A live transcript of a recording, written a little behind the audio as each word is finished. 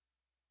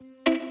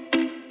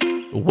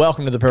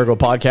Welcome to the Paragould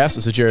Podcast.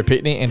 This is Jared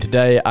Pitney, and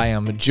today I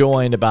am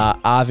joined by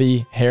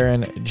Avi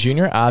Herron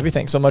Jr. Avi,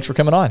 thanks so much for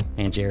coming on.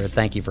 And Jared,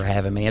 thank you for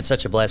having me. It's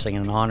such a blessing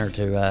and an honor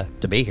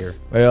to be here.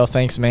 Well,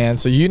 thanks, man.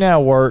 So you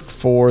now work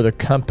for the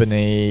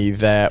company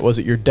that, was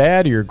it your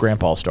dad or your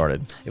grandpa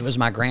started? It was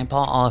my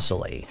grandpa,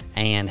 Ostley,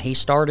 and he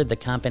started the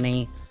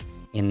company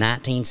in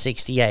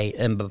 1968.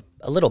 And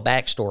a little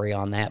backstory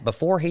on that.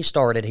 Before he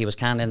started, he was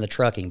kind of in the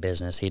trucking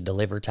business. He'd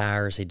deliver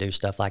tires, he'd do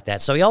stuff like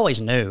that. So he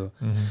always knew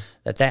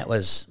that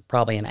was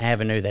probably an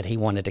avenue that he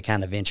wanted to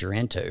kind of venture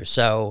into.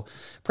 So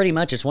pretty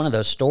much it's one of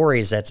those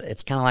stories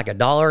it's kind of like a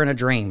dollar and a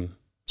dream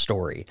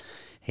story.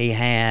 He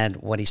had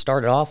what he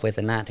started off with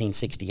in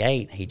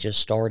 1968. He just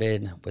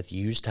started with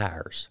used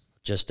tires,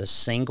 just a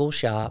single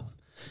shop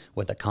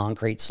with a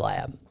concrete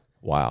slab.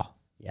 Wow.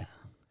 Yeah.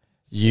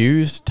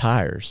 Used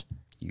tires.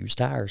 Used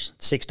tires,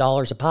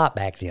 $6 a pop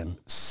back then.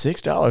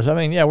 $6. I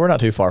mean, yeah, we're not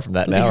too far from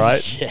that now,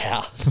 right?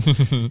 Yeah.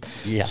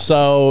 Yeah.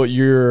 So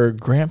your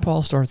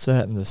grandpa starts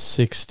that in the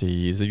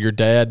 60s. Your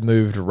dad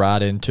moved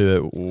right into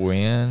it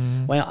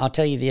when? Well, I'll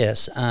tell you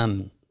this.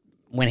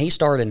 When he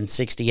started in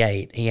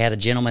 68, he had a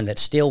gentleman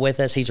that's still with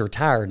us. He's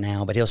retired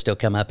now, but he'll still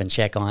come up and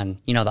check on,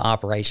 the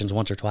operations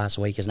once or twice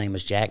a week. His name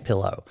was Jack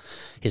Pillow.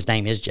 His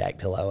name is Jack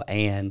Pillow,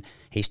 and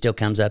he still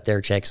comes up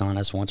there, checks on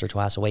us once or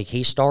twice a week.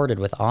 He started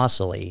with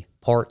Ostley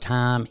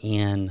part-time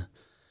in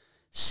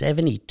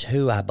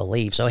 72, I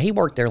believe. So he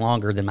worked there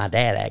longer than my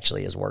dad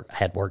actually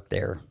had worked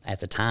there at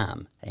the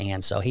time.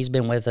 And so he's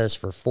been with us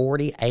for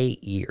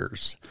 48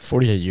 years.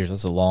 48 years,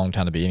 that's a long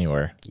time to be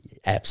anywhere.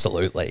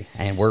 Absolutely.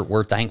 And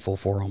we're thankful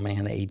for him,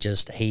 man.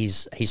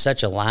 He's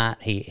such a light.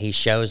 He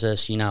shows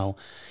us,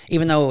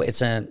 even though it's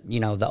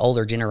the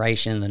older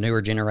generation, the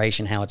newer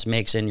generation, how it's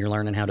mixing, you're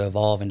learning how to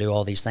evolve and do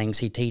all these things.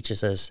 He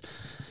teaches us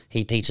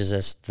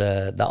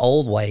the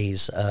old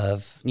ways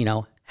of,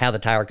 how the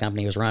tire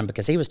company was run,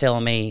 because he was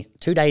telling me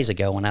 2 days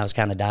ago when I was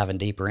kind of diving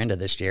deeper into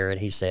this, Jared,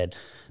 he said,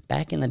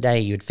 back in the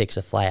day, you'd fix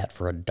a flat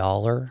for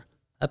 $1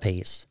 a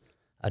piece,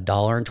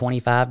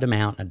 $1.25 to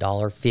mount, and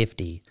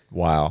 $1.50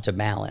 wow. to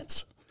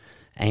balance.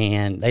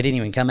 And they didn't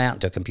even come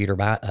out into computer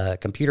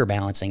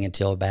balancing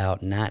until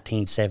about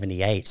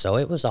 1978. So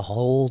it was a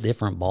whole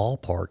different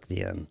ballpark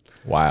then.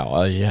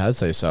 Wow. Yeah, I'd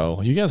say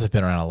so. You guys have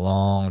been around a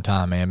long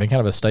time, man. Been kind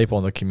of a staple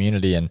in the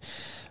community, and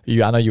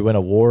I know you win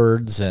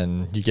awards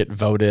and you get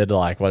voted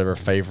like whatever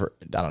favorite,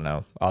 I don't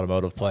know,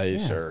 automotive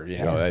place or,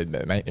 a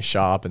maintenance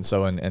shop and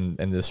so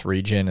in this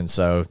region. And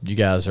so you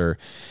guys are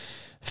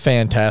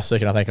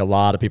fantastic. And I think a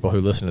lot of people who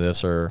listen to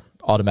this are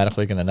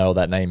automatically going to know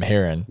that name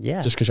Herron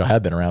just because y'all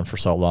have been around for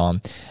so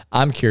long.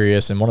 I'm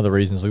curious, and one of the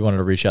reasons we wanted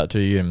to reach out to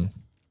you and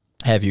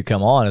have you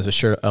come on is to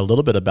share a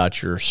little bit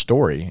about your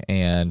story.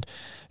 And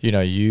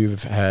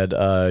you've had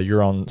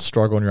your own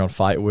struggle and your own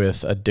fight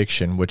with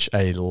addiction, which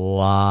a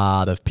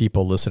lot of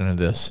people listening to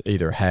this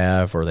either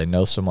have or they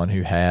know someone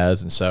who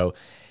has. And so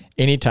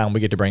anytime we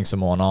get to bring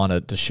someone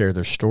on to share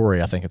their story,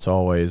 I think it's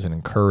always an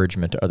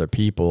encouragement to other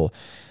people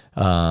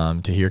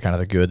to hear kind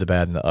of the good, the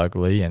bad, and the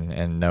ugly,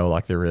 and know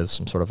like there is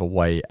some sort of a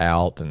way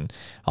out. And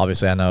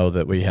obviously I know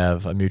that we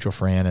have a mutual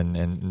friend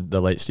and the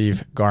late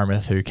Steve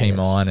Garmouth who came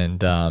on,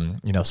 and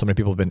so many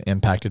people have been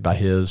impacted by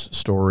his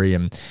story.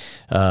 And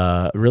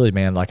really,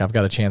 man, like I've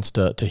got a chance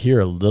to hear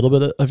a little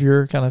bit of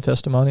your kind of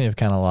testimony of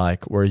kind of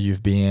like where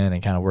you've been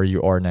and kind of where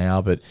you are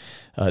now, but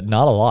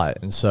not a lot.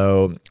 And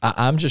so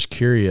I'm just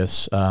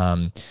curious,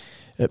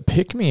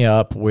 pick me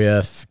up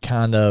with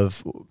kind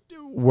of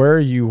where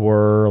you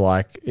were,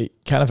 like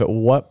kind of at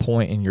what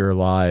point in your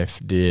life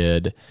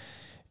did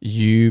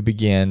you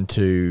begin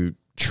to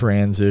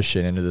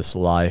transition into this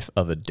life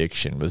of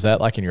addiction? Was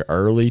that like in your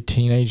early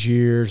teenage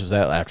years? Was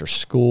that after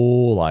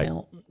school?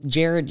 Well,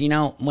 Jared,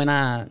 when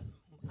I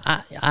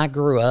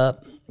grew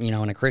up, in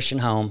a Christian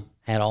home,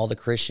 had all the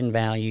Christian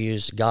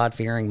values,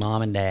 God-fearing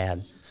mom and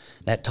dad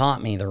that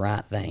taught me the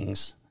right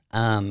things.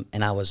 And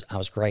I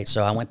was great.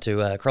 So I went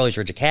to Crowley's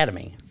Ridge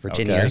Academy for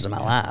 10 years of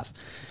my life.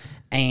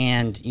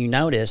 And you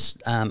notice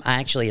I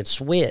actually had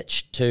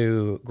switched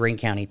to Greene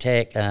County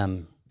Tech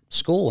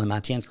school in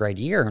my 10th grade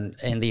year.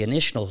 And the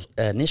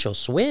initial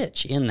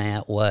switch in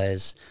that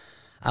was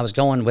I was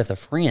going with a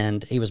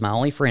friend. He was my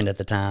only friend at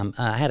the time.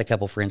 I had a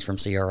couple friends from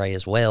CRA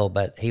as well,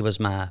 but he was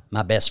my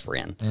best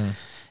friend.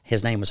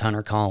 His name was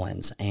Hunter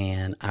Collins.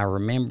 And I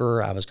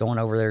remember I was going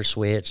over there to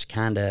switch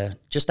kind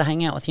of just to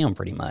hang out with him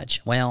pretty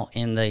much. Well,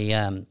 in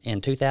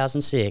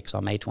 2006,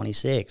 on May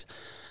 26th,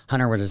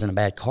 Hunter was in a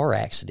bad car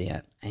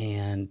accident,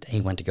 and he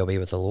went to go be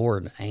with the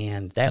Lord.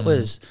 And that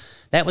was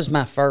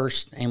my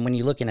first. And when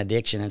you look in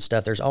addiction and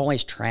stuff, there's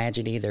always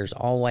tragedy. There's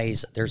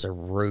a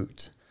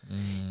root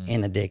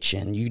in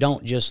addiction. You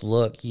don't just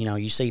look,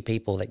 you see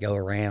people that go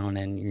around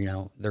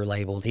and, they're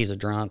labeled, he's a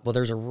drunk. Well,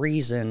 there's a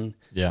reason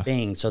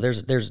being. So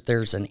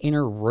there's an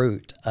inner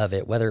root of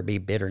it, whether it be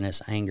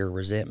bitterness, anger,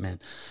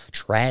 resentment,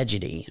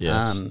 tragedy.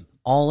 Yes.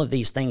 All of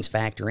these things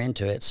factor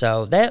into it.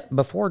 So that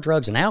before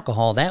drugs and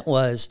alcohol, that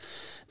was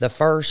the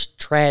first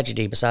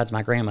tragedy besides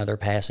my grandmother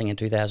passing in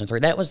 2003.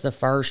 That was the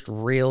first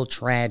real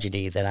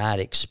tragedy that I'd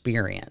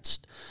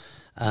experienced.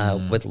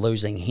 with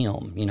losing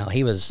him. You know,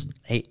 he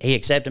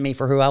accepted me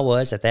for who I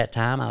was at that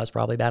time. I was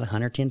probably about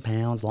 110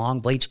 pounds,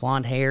 long bleach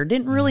blonde hair,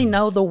 didn't really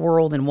know the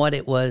world and what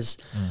it was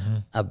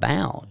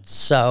about.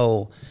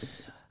 So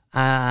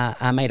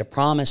I made a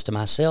promise to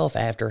myself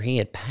after he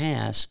had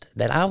passed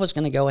that I was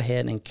going to go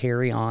ahead and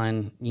carry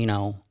on, you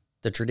know,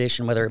 the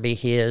tradition, whether it be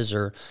his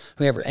or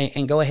whoever,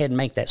 and go ahead and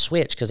make that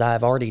switch, because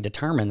I've already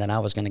determined that I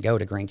was going to go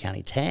to Greene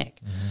County Tech.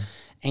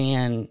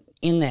 And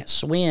in that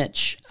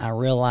switch, I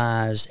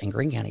realized, and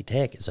Greene County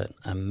Tech is an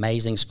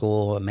amazing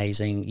school,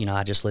 amazing. You know,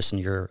 I just listened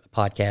to your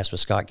podcast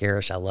with Scott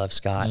Garrish. I love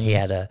Scott. He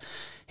had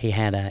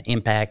an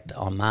impact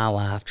on my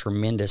life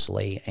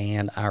tremendously.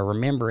 And I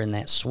remember in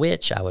that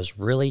switch, I was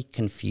really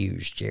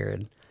confused,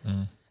 Jared,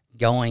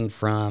 going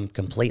from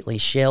completely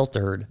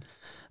sheltered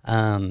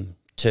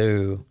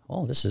to,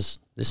 oh, this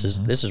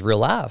is real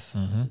life.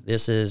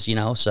 This is, you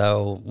know,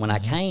 so when I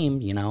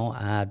came, you know,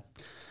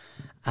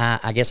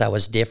 I guess I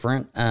was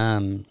different,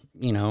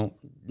 you know,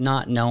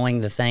 not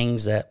knowing the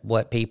things that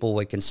what people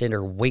would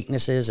consider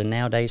weaknesses in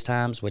nowadays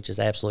times, which is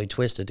absolutely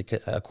twisted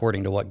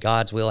according to what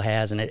God's will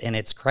has. And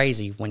it's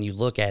crazy when you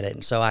look at it.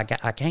 And so I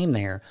came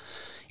there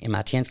in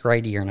my 10th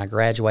grade year, and I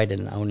graduated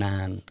in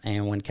 2009.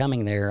 And when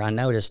coming there, I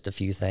noticed a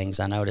few things.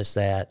 I noticed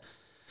that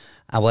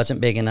I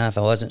wasn't big enough.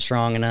 I wasn't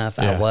strong enough.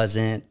 Yeah. I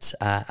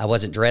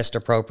wasn't dressed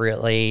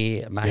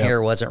appropriately. My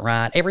hair wasn't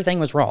right. Everything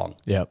was wrong.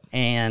 Yep.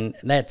 And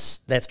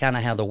that's kind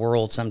of how the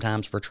world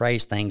sometimes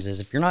portrays things, is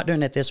if you're not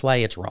doing it this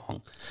way, it's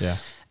wrong. Yeah.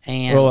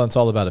 And well, it's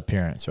all about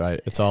appearance, right?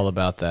 It's all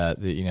about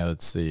that. You know,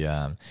 it's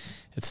the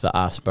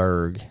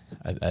iceberg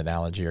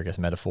analogy, or I guess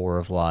metaphor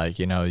of, like,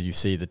 you know, you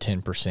see the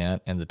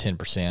 10%, and the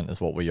 10% is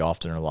what we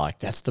often are like,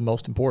 that's the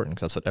most important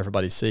because that's what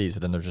everybody sees.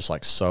 But then there's just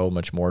like so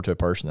much more to a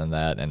person than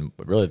that. And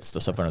really it's the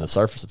stuff under the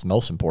surface that's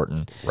most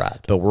important. Right.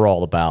 But we're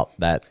all about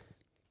that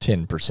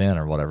 10%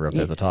 or whatever up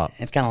there at the top.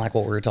 It's kind of like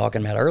what we were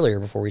talking about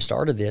earlier before we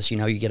started this. You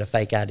know, you get a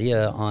fake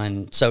idea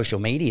on social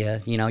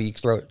media. You know, you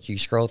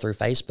scroll through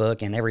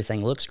Facebook and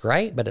everything looks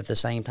great, but at the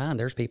same time,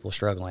 there's people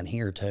struggling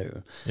here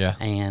too. Yeah.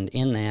 And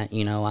in that,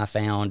 you know, I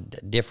found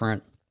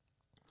different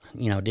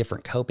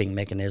coping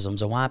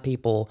mechanisms of why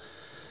people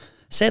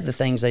said the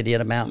things they did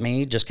about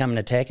me just coming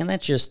to Tech, and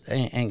that's just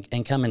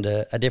and coming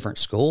to a different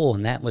school,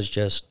 and that was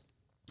just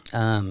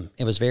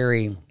it was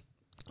very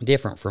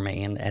different for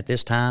me. And at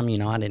this time, you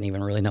know, I didn't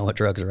even really know what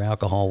drugs or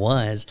alcohol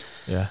was.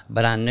 Yeah.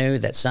 But I knew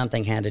that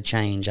something had to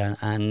change.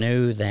 I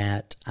knew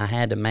that I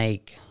had to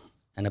make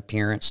an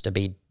appearance to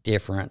be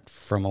different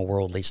from a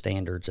worldly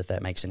standards, if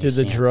that makes any sense.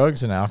 Did the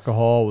drugs and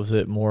alcohol, was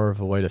it more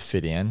of a way to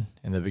fit in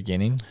the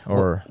beginning?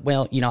 Or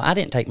well, you know, I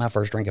didn't take my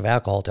first drink of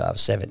alcohol till I was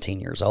 17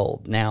 years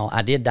old. Now,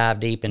 I did dive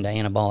deep into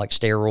anabolic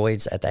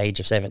steroids at the age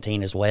of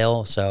 17 as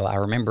well. So I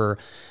remember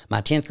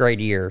my 10th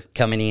grade year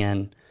coming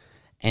in,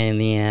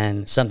 and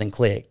then something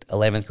clicked.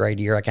 11th grade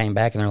year, I came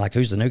back, and they're like,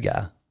 who's the new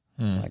guy?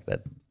 Like,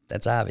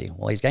 that's Ivy.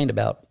 Well, he's gained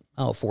about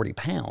 40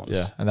 pounds.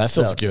 Yeah, and that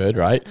feels good,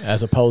 right?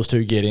 As opposed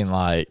to getting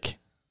like,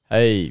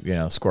 hey, you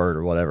know, squirt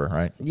or whatever,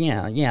 right?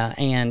 Yeah, yeah.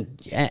 And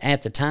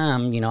at the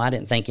time, you know, I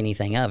didn't think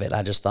anything of it.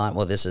 I just thought,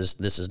 well, this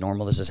is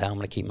normal. This is how I'm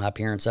going to keep my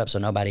appearance up so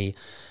nobody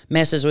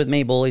messes with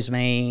me, bullies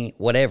me,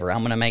 whatever. I'm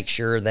going to make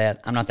sure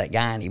that I'm not that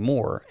guy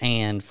anymore.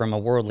 And from a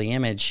worldly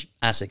image,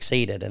 I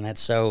succeeded. And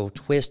that's so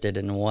twisted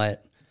in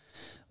what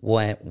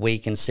we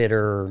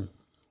consider,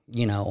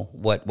 you know,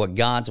 what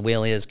God's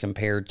will is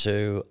compared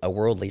to a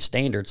worldly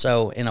standard.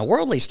 So in a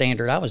worldly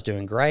standard, I was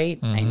doing great.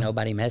 Ain't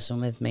nobody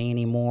messing with me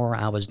anymore.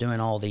 I was doing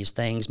all these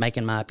things,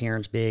 making my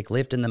appearance big,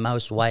 lifting the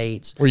most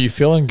weights. Were you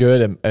feeling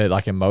good,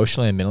 like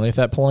emotionally and mentally at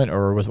that point,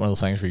 or was it one of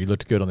those things where you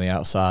looked good on the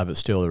outside, but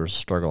still there was a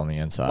struggle on the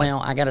inside? Well,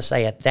 I got to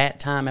say, at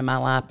that time in my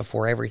life,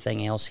 before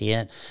everything else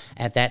hit,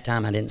 at that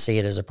time I didn't see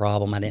it as a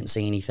problem. I didn't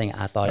see anything.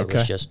 I thought it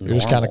was just normal.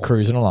 You're just kind of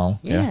cruising along.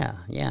 Yeah.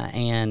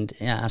 And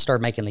I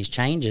started making these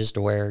changes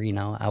to where, you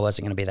know, I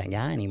wasn't going to be that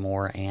guy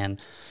anymore, and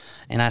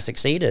I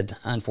succeeded,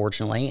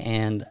 unfortunately.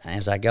 And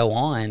as I go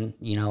on,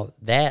 you know,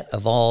 that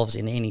evolves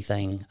in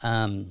anything.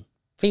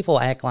 People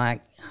act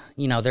like,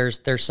 you know,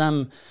 there's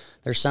some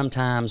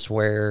times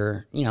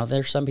where, you know,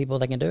 there's some people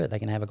that can do it. They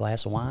can have a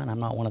glass of wine. I'm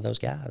not one of those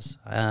guys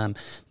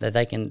that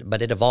they can.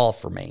 But it evolved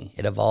for me.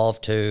 It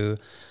evolved to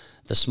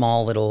the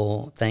small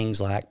little things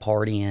like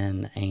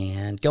partying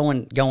and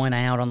going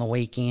out on the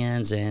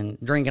weekends and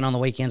drinking on the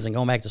weekends and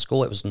going back to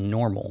school. It was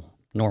normal.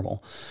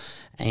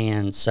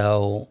 And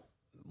so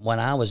what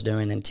I was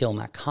doing until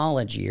my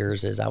college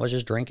years is I was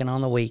just drinking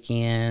on the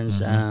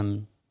weekends,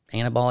 anabolic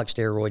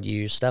steroid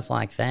use, stuff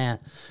like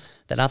that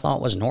I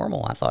thought was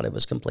normal. I thought it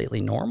was completely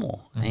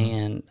normal.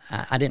 And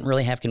I didn't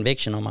really have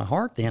conviction on my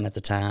heart then at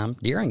the time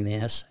during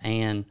this.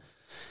 And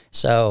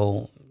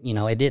so, you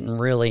know, it didn't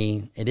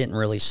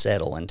really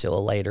settle until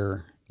a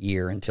later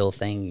year, until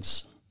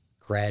things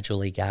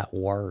gradually got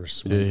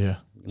worse. Yeah.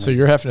 So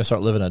you're having to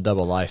start living a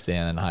double life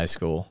then in high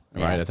school,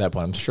 right? At that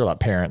point, I'm sure like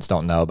parents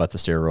don't know about the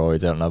steroids,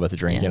 they don't know about the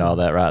drinking and all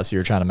that, right? So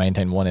you're trying to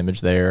maintain one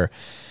image there,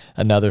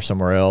 another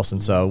somewhere else.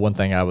 And so one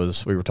thing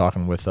we were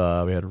talking with,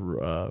 we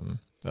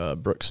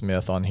had Brooke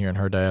Smith on here and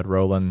her dad,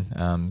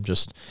 Roland,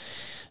 just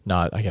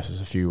not, I guess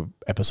it's a few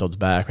episodes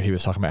back, but he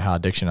was talking about how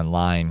addiction and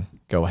lying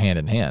go hand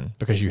in hand,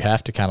 because you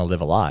have to kind of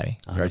live a lie,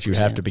 right? 100%. You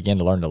have to begin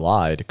to learn to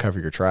lie to cover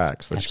your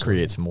tracks, which Absolutely.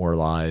 Creates more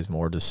lies,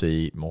 more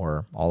deceit,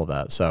 more all of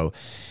that. So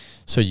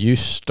you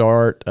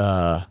start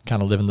kind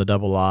of living the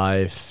double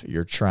life.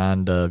 You're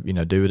trying to,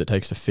 do what it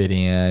takes to fit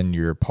in.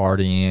 You're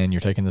partying.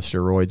 You're taking the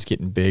steroids,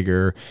 getting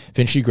bigger.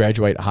 Eventually you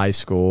graduate high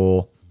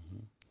school.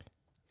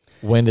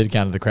 When did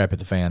kind of the crap hit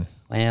the fan?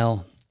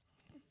 Well,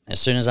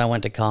 as soon as I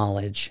went to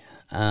college,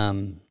 I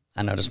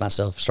noticed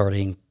myself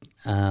starting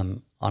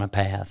on a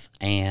path,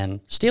 and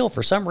still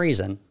for some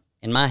reason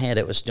in my head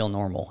it was still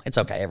normal. It's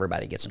okay,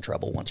 everybody gets in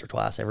trouble once or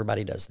twice,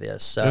 everybody does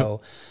this. So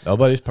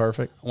nobody's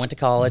perfect. I went to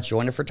college,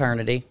 joined a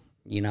fraternity,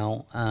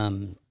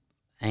 and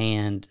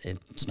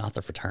it's not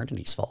the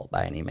fraternity's fault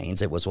by any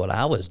means. It was what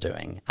I was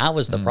doing. I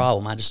was the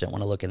problem. I just didn't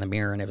want to look in the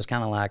mirror. And it was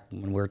kind of like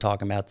when we were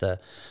talking about the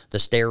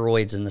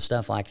steroids and the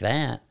stuff like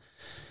that,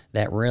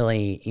 that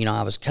really,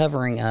 I was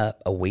covering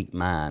up a weak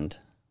mind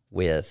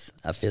with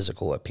a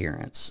physical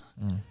appearance.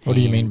 What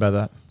do you mean by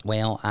that?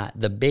 Well,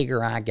 the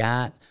bigger I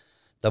got,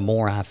 the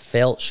more I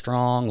felt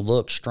strong,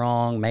 looked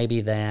strong,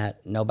 maybe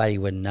that nobody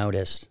would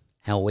notice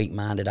how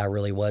weak-minded I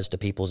really was to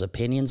people's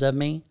opinions of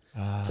me,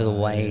 to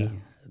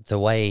the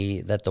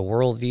way that the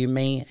world viewed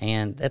me.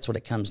 And that's what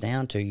it comes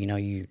down to.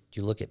 You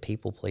look at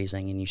people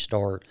pleasing and you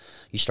start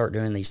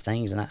doing these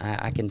things. And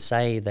I can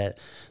say that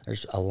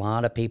there's a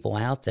lot of people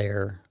out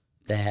there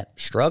that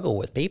struggle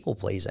with people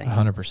pleasing.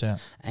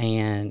 100%.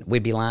 And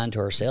we'd be lying to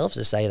ourselves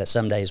to say that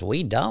some days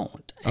we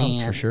don't.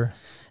 For sure.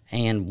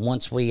 And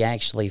once we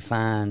actually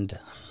find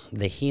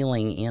the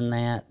healing in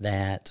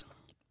that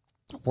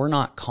we're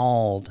not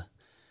called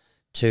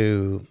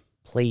to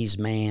please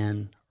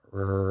man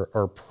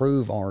or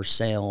prove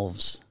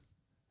ourselves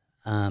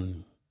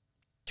to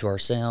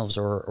ourselves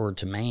or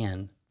to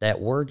man, that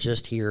we're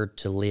just here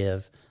to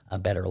live a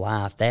better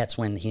life, that's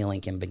when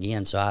healing can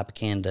begin. So I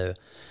began to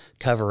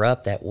cover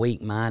up that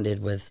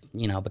weak-minded with,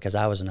 because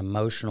I was an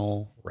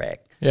emotional wreck.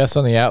 Yeah, so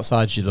on the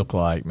outside you look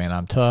like, man,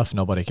 I'm tough,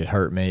 nobody could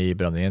hurt me,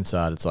 but on the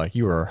inside it's like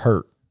you were a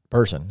hurt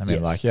person. I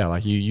mean,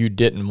 yes. You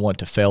didn't want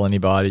to fail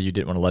anybody, you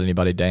didn't want to let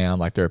anybody down,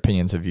 like their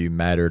opinions of you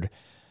mattered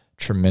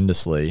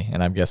tremendously,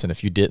 and I'm guessing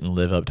if you didn't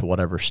live up to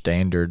whatever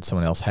standard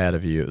someone else had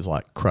of you, it was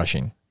like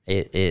crushing.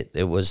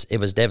 It was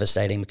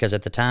devastating, because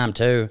at the time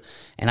too,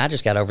 and I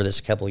just got over this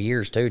a couple of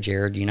years too,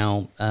 Jared,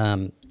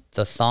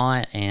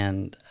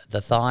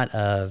 the thought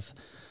of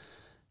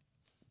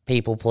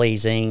people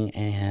pleasing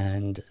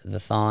and the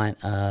thought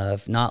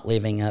of not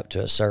living up to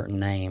a certain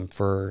name,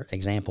 for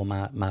example,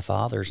 my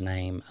father's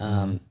name,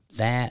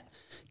 that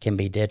can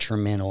be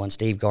detrimental. And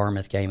Steve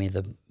Garmuth gave me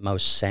the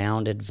most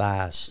sound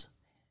advice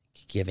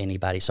to give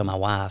anybody. So my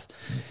wife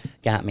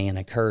got me an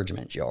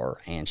encouragement jar,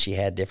 and she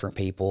had different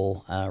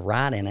people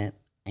write in it.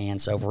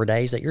 And so for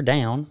days that you're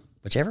down,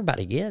 which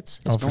everybody gets,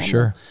 it's normal, for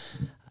sure,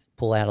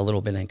 pull out a little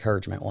bit of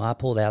encouragement. Well, I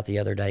pulled out the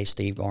other day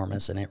Steve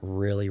Garmuth, and it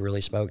really,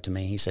 really spoke to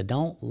me. He said,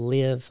 don't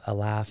live a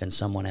life in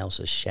someone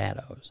else's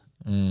shadows.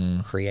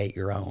 Create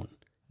your own.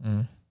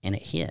 And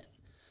it hit.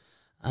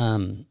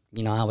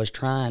 I was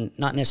trying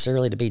not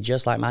necessarily to be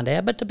just like my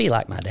dad, but to be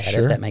like my dad,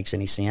 if that makes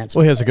any sense.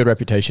 Well, he has a good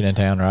reputation in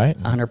town, right?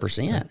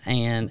 100%.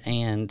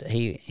 And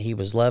he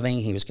was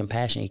loving, he was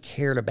compassionate, he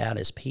cared about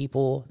his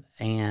people.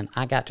 And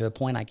I got to a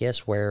point, I guess,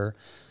 where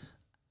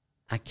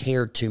I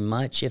cared too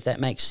much, if that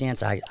makes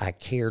sense. I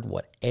cared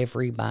what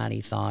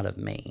everybody thought of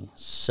me.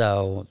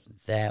 So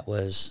that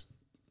was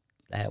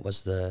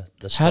the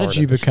start. How did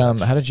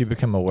you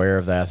become aware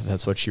of that?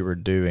 That's what you were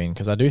doing?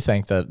 Because I do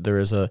think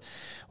that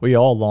we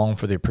all long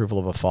for the approval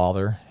of a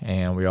father,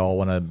 and we all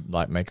want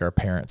to make our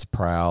parents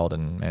proud.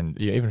 And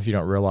even if you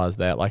don't realize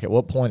that, at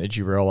what point did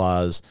you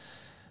realize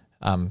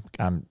I'm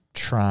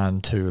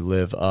trying to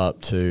live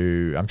up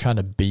to, I'm trying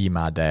to be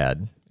my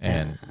dad?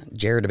 And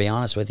Jared, to be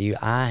honest with you,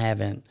 I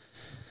haven't.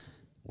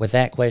 With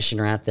that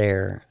question right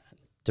there,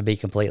 to be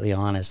completely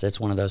honest, it's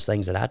one of those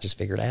things that I just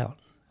figured out.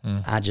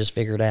 I just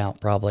figured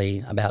out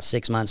probably about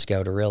 6 months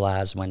ago to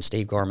realize, when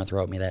Steve Garmuth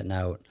wrote me that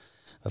note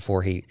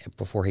before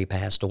he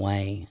passed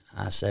away,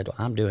 I said,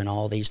 I'm doing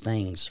all these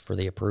things for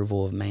the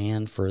approval of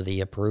man, for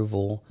the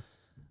approval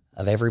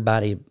of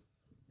everybody,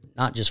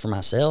 not just for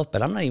myself,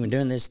 but I'm not even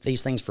doing these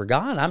things for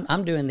God.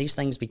 I'm doing these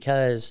things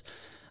because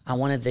I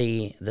wanted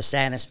the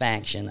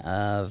satisfaction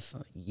of,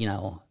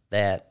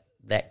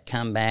 that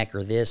comeback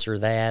or this or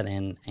that,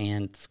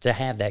 and to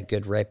have that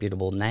good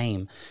reputable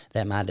name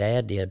that my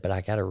dad did. But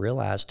I got to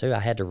realize too, I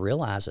had to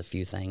realize a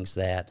few things,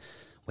 that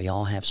we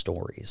all have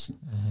stories,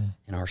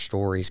 and our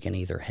stories can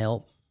either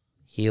help,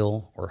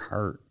 heal, or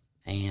hurt.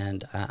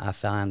 And I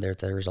find that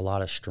there's a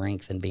lot of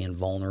strength in being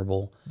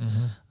vulnerable,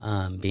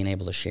 being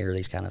able to share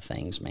these kind of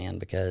things, man,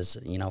 because,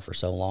 for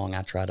so long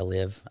I tried to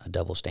live a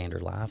double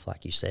standard life,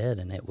 like you said,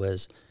 and it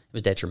was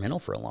detrimental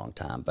for a long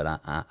time.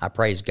 But I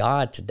praise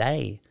God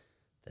today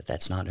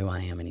that's not who I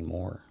am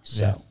anymore.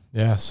 So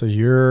yeah. So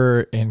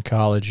you're in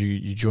college,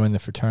 you join the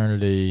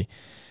fraternity.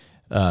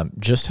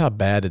 Just how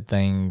bad did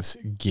things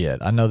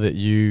get? I know that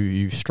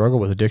you struggle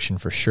with addiction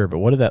for sure, but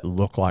what did that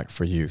look like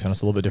for you? So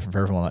it's a little bit different for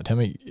everyone.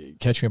 Like,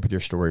 catch me up with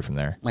your story from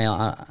there.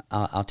 Well,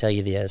 I'll tell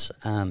you this.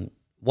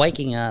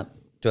 Waking up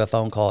to a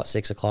phone call at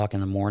 6 o'clock in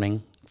the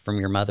morning from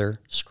your mother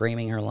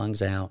screaming her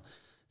lungs out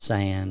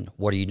saying,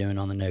 "What are you doing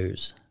on the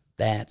news?"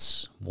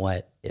 That's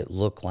what it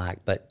looked like.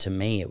 But to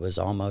me, it was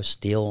almost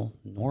still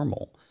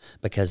normal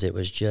because it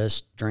was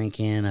just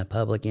drinking, a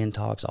public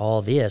intox,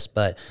 all this,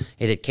 but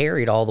it had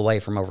carried all the way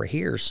from over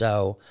here.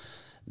 So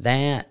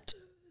that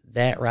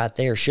right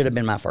there should have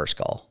been my first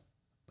call.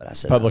 But I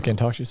said, public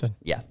intox, you said?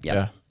 Yeah.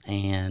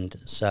 And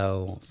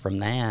so from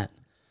that,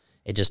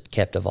 it just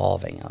kept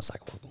evolving. I was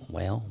like,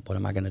 well, what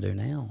am I going to do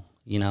now?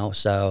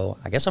 So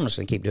I guess I'm just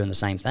going to keep doing the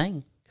same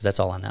thing because that's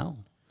all I know.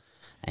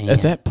 And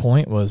at that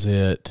point, was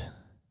it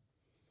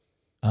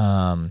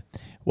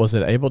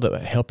able to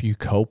help you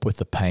cope with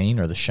the pain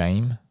or the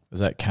shame? Was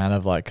that kind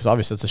of like, because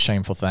obviously it's a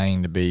shameful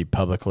thing to be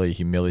publicly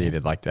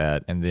humiliated like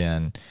that, and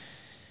then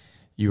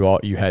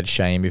you had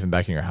shame even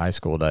back in your high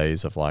school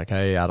days of like,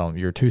 hey,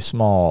 you're too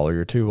small or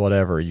you're too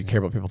whatever. You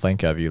care what people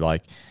think of you.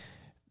 Like,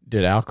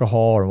 did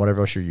alcohol or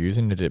whatever else you're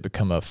using, did it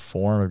become a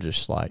form of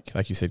just like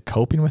you said,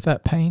 coping with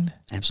that pain?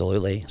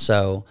 Absolutely.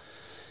 So,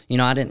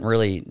 I didn't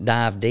really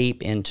dive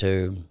deep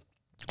into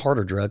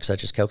harder drugs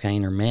such as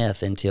cocaine or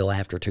meth until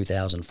after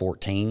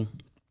 2014.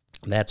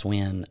 That's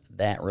when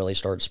that really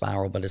started to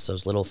spiral, but it's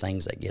those little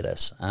things that get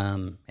us.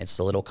 It's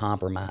the little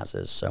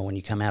compromises. So when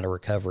you come out of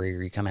recovery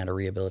or you come out of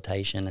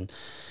rehabilitation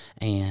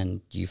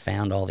and you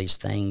found all these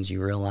things,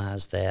 you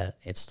realize that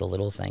it's the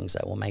little things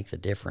that will make the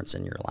difference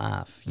in your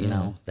life,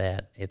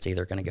 that it's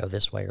either going to go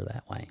this way or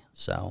that way.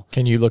 So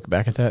can you look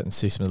back at that and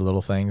see some of the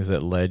little things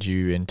that led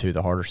you into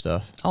the harder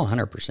stuff? Oh,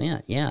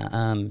 100%.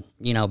 Yeah.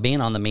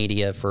 Being on the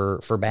media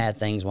for bad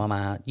things while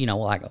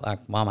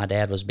while my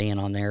dad was being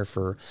on there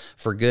for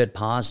good,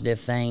 positive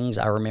things.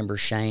 I remember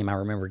shame. I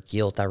remember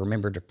guilt. I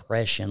remember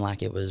depression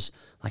like it was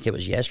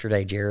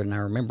yesterday, Jared. And I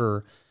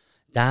remember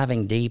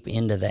diving deep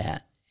into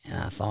that. And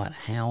I thought,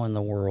 how in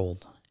the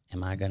world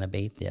am I going to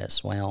beat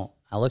this? Well,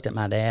 I looked at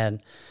my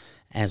dad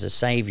as a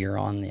savior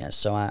on this.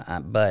 So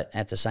but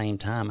at the same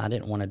time, I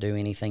didn't want to do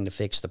anything to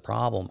fix the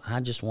problem. I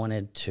just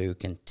wanted to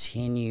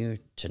continue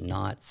to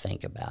not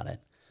think about it.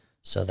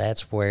 So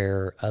that's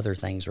where other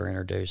things were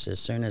introduced. As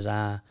soon as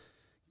I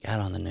got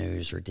on the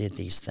news or did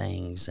these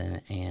things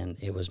and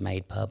it was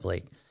made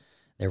public,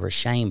 there was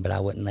shame, but I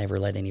wouldn't ever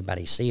let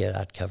anybody see it.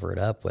 I'd cover it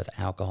up with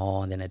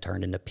alcohol, and then it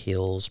turned into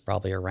pills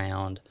probably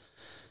around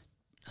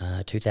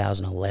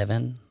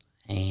 2011,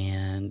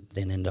 and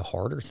then into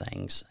harder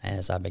things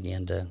as I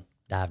began to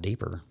dive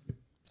deeper.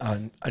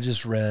 I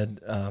just read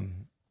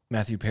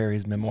Matthew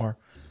Perry's memoir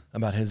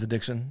about his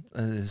addiction,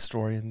 his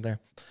story in there.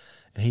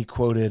 And he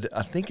quoted,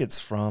 I think it's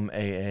from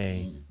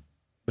AA,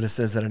 but it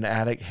says that an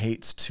addict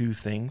hates two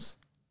things: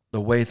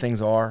 the way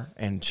things are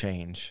and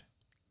change.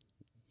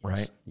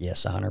 Right?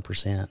 Yes,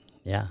 100%.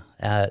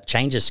 Yeah.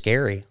 Change is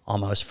scary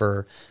almost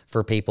for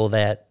people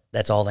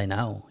that's all they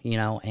know,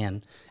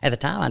 and at the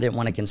time I didn't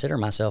want to consider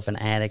myself an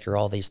addict or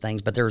all these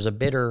things, but there was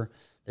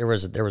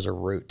a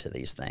root to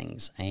these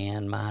things,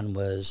 and mine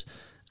was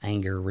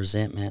anger,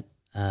 resentment,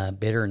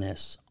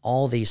 bitterness.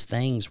 All these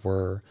things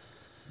were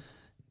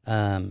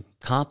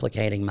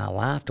complicating my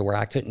life to where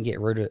I couldn't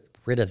get rid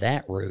of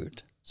that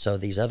root. So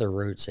these other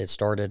roots, it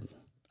started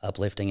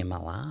uplifting in my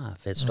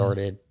life. It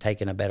started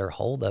taking a better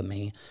hold of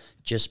me,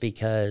 just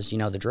because,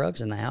 the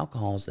drugs and the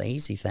alcohol is the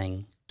easy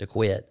thing to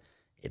quit.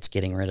 It's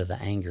getting rid of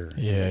the anger.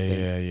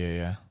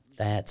 Yeah.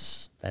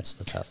 That's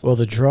the tough one. Well,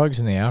 the drugs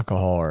and the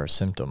alcohol are a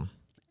symptom,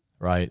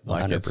 right? 100%.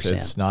 Like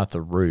it's not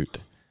the root.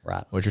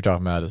 Right. What you're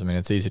talking about is,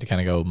 it's easy to kind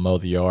of go mow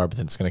the yard, but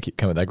then it's going to keep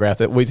coming. That grass,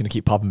 that weed's going to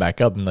keep popping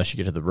back up unless you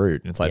get to the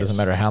root. And it's like, it doesn't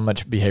matter how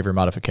much behavior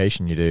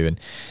modification you do. And,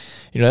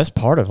 that's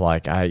part of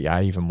like,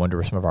 I even wonder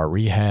with some of our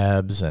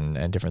rehabs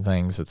and different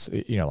things. It's,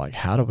 like,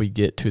 how do we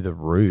get to the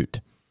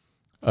root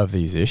of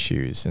these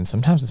issues? And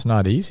sometimes it's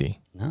not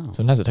easy. No.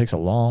 Sometimes it takes a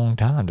long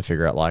time to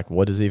figure out like,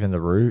 what is even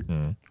the root?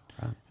 And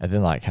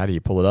then like, how do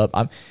you pull it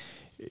up?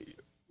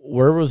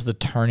 Where was the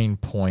turning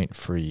point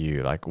for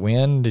you? Like,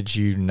 when did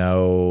you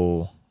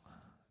know,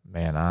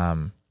 man,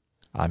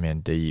 I'm in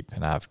deep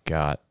and I've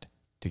got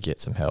to get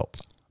some help?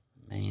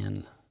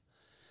 Man,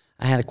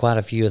 I had quite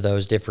a few of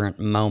those different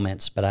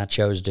moments, but I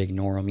chose to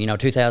ignore them.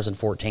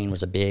 2014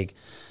 was a big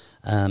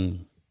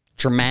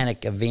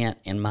traumatic event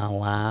in my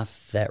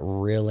life that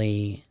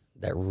really,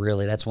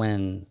 that's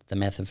when the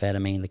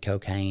methamphetamine, the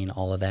cocaine,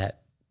 all of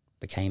that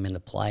became into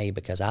play,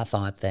 because I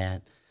thought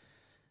that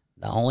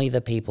only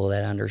the people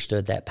that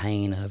understood that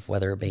pain of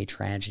whether it be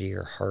tragedy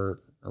or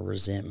hurt or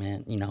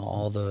resentment,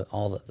 all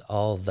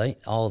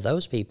of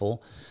those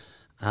people,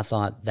 I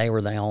thought they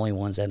were the only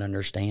ones that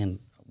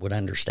would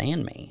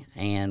understand me.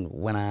 And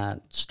when I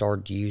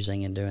started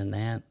using and doing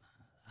that,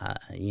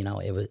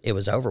 it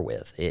was over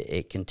with.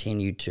 It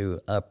continued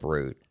to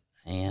uproot,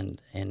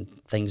 and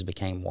things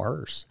became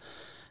worse.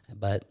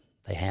 But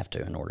they have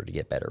to in order to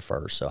get better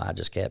first. So I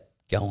just kept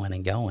going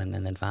and going,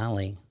 and then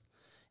finally,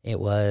 it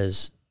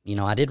was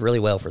I did really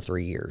well for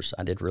 3 years.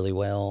 I did really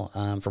well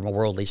from a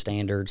worldly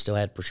standard, still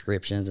had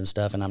prescriptions and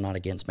stuff, and I'm not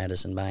against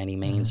medicine by any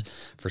means.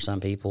 For some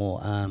people,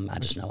 I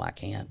just know I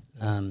can't.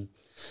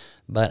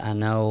 But I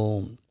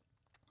know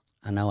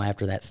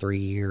after that 3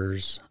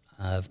 years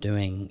of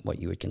doing what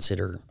you would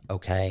consider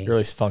okay. You're at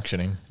least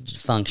functioning.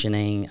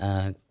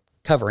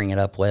 Covering it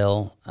up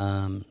well,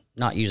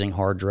 not using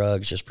hard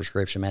drugs, just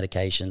prescription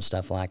medication,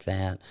 stuff like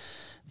that,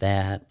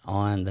 that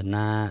on the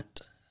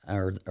night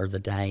or the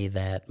day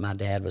that my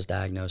dad was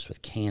diagnosed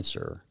with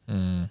cancer,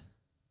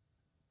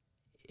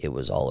 it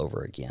was all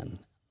over again.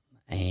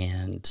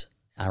 And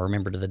I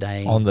remember to the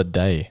day. On the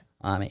day?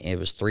 I mean, it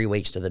was 3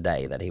 weeks to the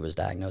day that he was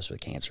diagnosed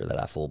with cancer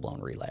that I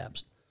full-blown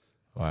relapsed.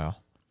 Wow.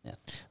 Yeah.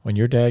 When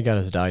your dad got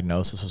his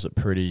diagnosis, was it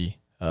pretty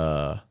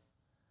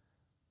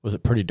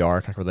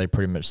dark? Like, were they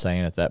pretty much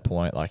saying at that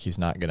point, like, he's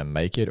not going to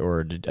make it,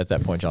 or at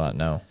that point y'all not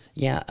know?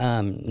 Yeah,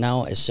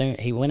 no,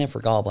 he went in for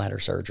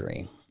gallbladder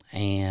surgery,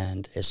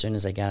 and as soon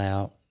as they got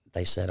out,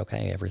 they said,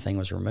 okay, everything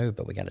was removed,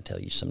 but we got to tell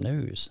you some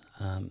news.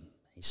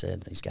 He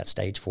said he's got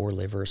stage 4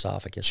 liver,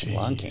 esophagus, and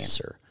lung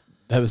cancer.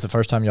 That was the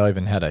first time y'all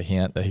even had a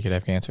hint that he could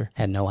have cancer?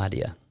 Had no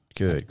idea.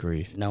 Good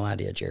grief. No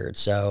idea, Jared.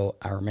 So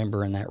I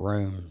remember in that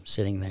room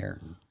sitting there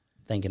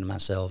thinking to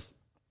myself,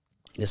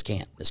 this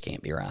can't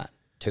be right.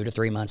 2 to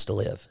 3 months to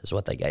live is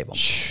what they gave him.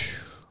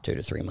 2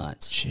 to 3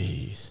 months.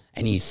 Jeez.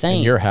 And you think.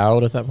 And you're how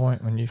old at that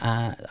point? When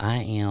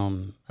I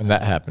am. When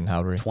that happened, how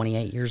old were you?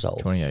 28 years old.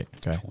 28,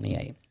 okay.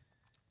 28.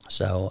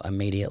 So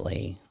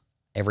immediately,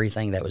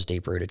 everything that was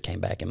deep-rooted came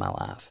back in my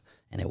life.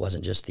 And it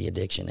wasn't just the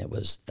addiction. It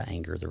was the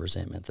anger, the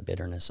resentment, the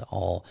bitterness,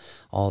 all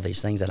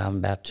these things that I'm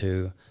about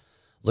to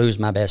lose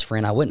my best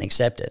friend. I wouldn't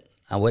accept it.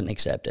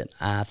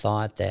 I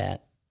thought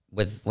that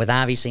with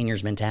Ivy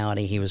Senior's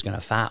mentality, he was going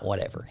to fight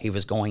whatever. He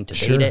was going to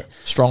beat it.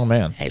 Strong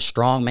man. A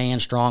strong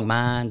man, strong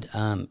mind.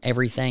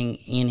 Everything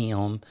in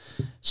him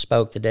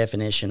spoke the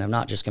definition of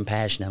not just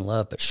compassion and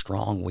love, but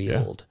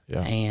strong-willed.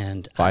 Yeah.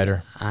 And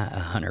fighter.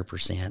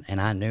 100%. And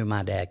I knew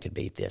my dad could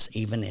beat this,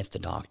 even if the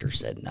doctor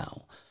said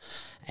no.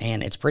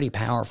 And it's pretty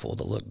powerful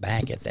to look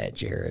back at that,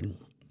 Jared,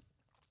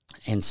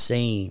 and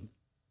see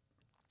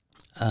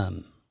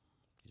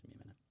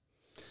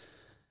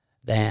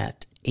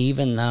that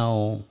even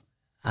though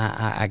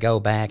I go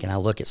back and I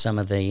look at some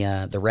of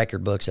the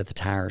record books at the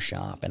tire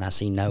shop, and I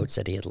see notes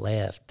that he had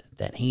left,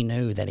 that he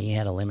knew that he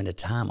had a limited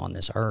time on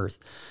this earth,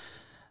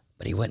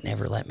 but he wouldn't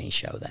ever let me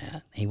show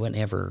that. He wouldn't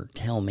ever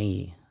tell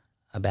me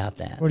about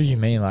that. What do you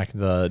mean, like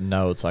the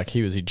notes? Like,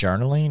 was he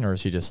journaling, or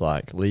is he just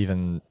like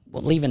leaving?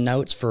 Well, leaving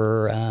notes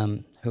for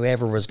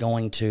whoever was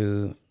going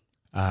to,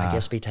 I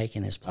guess, be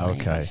taking his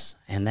place. Okay.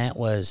 And that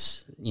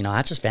was,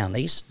 I just found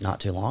these not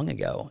too long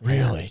ago.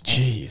 Really?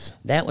 Jeez.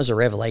 That was a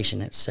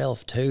revelation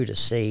itself, too, to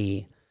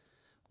see.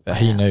 That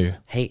he knew.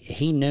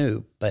 He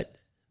knew, but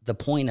the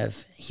point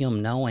of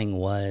him knowing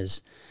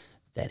was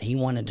that he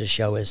wanted to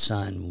show his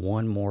son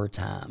one more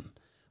time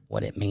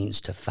what it means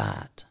to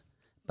fight.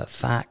 But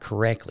fight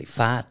correctly.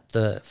 Fight.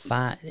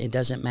 It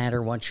doesn't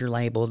matter what you're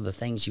labeled, the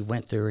things you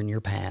went through in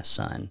your past,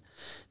 son.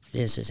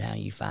 This is how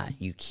you fight.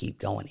 You keep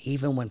going.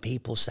 Even when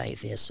people say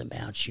this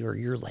about you, or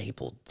you're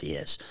labeled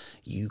this,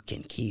 you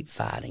can keep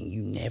fighting.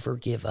 You never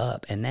give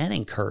up. And that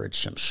encouraged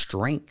some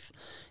strength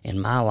in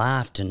my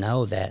life to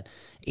know that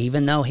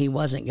even though he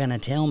wasn't going to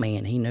tell me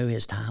and he knew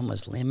his time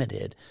was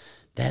limited,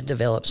 that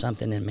developed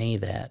something in me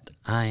that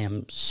I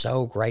am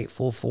so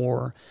grateful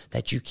for,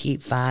 that you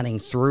keep fighting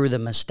through the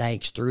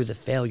mistakes, through the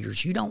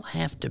failures. You don't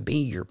have to be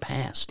your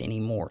past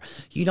anymore.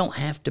 You don't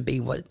have to be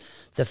what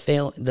the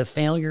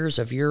failures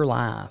of your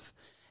life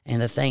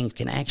and the things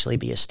can actually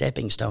be a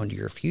stepping stone to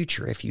your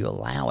future if you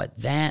allow it.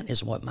 That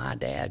is what my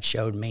dad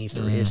showed me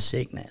through his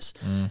sickness.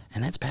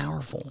 And that's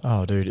powerful.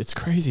 Oh, dude, it's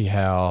crazy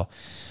how...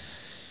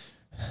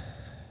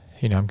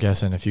 I'm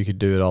guessing if you could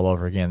do it all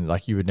over again,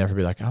 like, you would never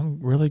be like, I'm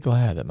really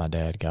glad that my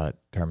dad got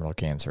terminal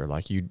cancer.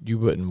 Like, you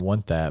wouldn't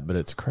want that, but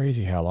it's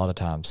crazy how a lot of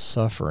times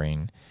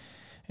suffering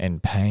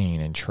and pain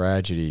and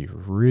tragedy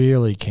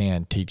really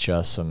can teach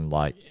us some,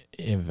 like,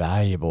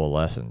 invaluable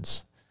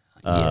lessons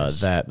Yes.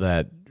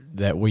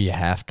 that we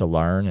have to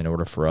learn in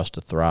order for us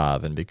to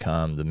thrive and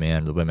become the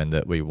men, the women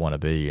that we want to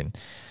be. And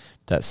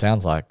that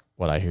sounds like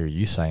what I hear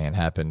you saying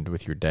happened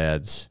with your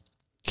dad's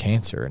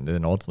cancer and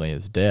then ultimately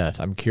his death.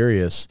 I'm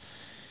curious...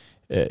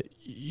 at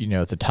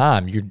the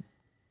time,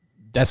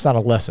 that's not a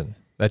lesson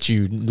that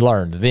you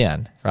learned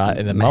then, right?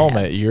 In the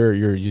moment,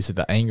 you said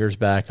the anger's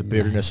back, the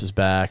bitterness is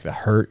back, the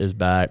hurt is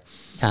back.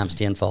 Times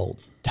tenfold.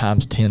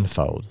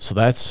 So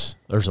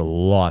there's a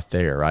lot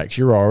there, right? Because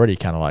you're already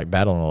kind of like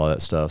battling all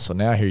that stuff. So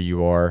now here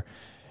you are.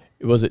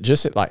 Was it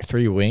just at like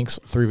 3 weeks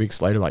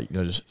later, like,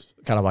 just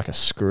kind of like a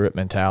screw it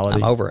mentality?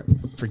 I'm over it.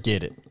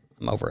 Forget it.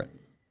 I'm over it.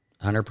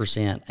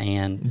 100%.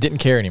 And Didn't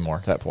care anymore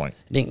at that point.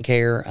 didn't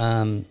care.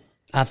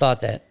 I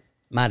thought that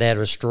my dad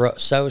was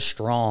so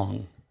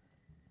strong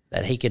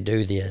that he could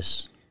do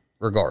this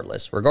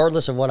regardless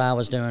of what I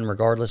was doing,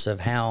 regardless of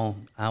how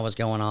I was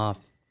going off.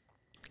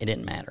 it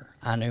didn't matter.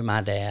 I knew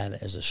my dad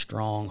as a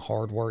strong,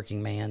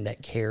 hardworking man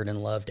that cared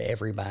and loved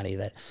everybody,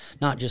 that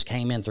not just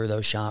came in through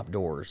those shop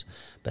doors,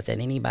 but that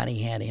anybody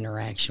he had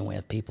interaction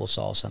with, people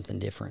saw something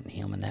different in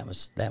him, and that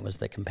was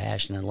the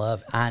compassion and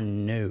love. I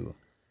knew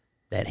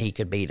that he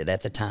could beat it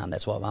at the time.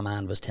 That's what my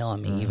mind was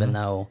telling me, even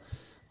though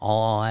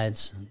all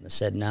odds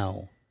said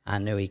no. I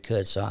knew he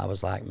could, so I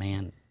was like,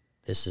 man,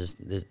 this is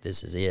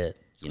it.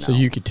 You know? So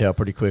you could tell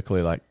pretty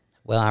quickly, like.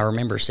 Well, I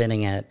remember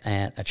sitting at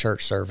a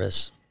church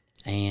service,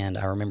 and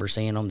I remember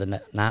seeing them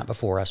the night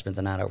before. I spent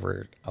the night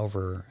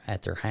over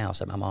at their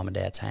house, at my mom and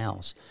dad's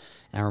house.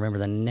 And I remember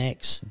the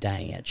next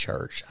day at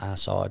church, I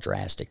saw a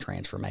drastic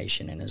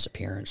transformation in his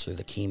appearance through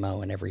the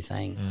chemo and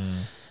everything,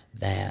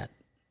 that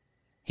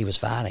he was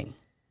fighting.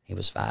 He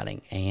was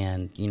fighting.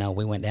 And, you know,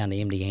 we went down to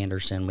MD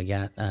Anderson. We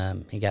got,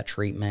 he got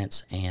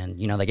treatments,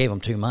 and, you know, they gave him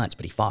 2 months,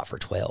 but he fought for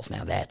 12.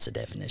 Now that's a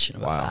definition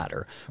of a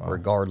fighter,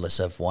 regardless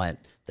of what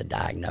the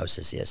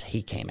diagnosis is.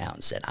 He came out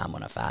and said, I'm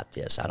going to fight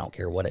this. I don't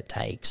care what it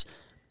takes.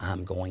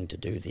 I'm going to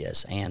do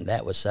this. And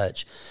that was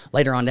such,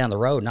 later on down the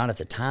road, not at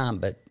the time,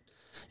 but,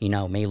 you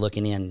know, me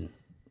looking in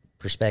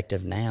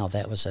perspective now,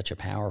 that was such a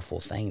powerful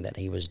thing that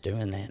he was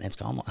doing that. And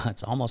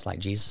it's almost like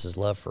Jesus'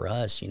 love for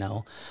us, you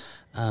know,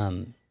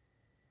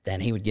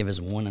 that he would give his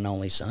one and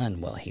only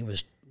son. Well,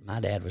 my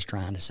dad was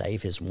trying to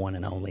save his one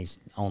and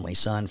only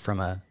son from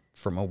a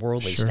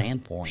worldly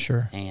standpoint.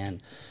 Sure.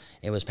 And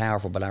it was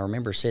powerful. But I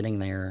remember sitting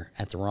there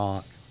at the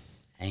Rock,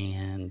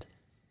 and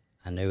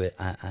I knew it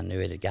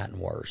had gotten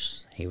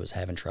worse. He was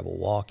having trouble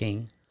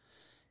walking.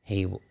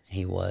 He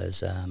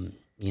was,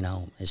 you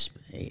know,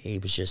 he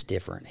was just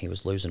different. He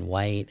was losing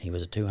weight. He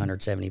was a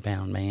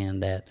 270-pound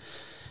man that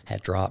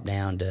had dropped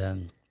down to,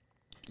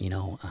 you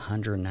know,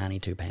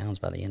 192 pounds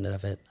by the end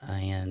of it.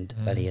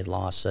 But he had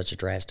lost such a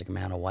drastic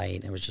amount of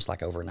weight. It was just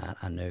like overnight,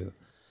 I knew.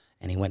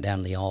 And he went down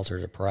to the altar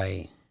to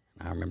pray.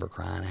 And I remember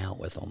crying out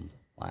with him,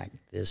 like,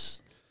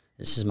 this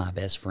is my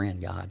best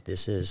friend, God.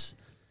 This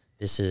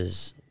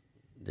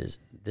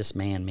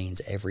man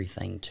means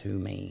everything to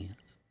me.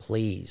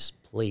 Please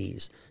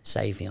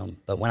save him.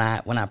 But when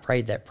I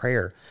prayed that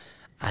prayer,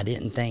 I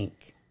didn't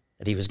think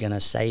that he was going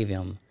to save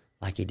him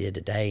like he did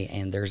today.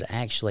 And there's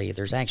actually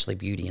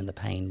beauty in the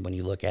pain when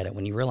you look at it.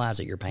 When you realize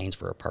that your pain's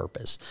for a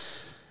purpose,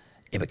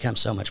 it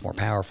becomes so much more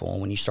powerful. And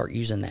when you start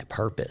using that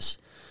purpose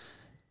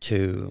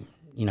to,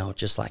 you know,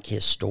 just like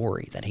his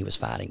story, that he was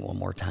fighting one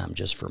more time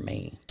just for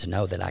me, to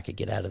know that I could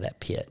get out of that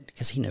pit,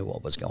 because he knew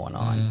what was going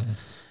on.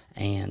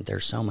 And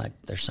there's so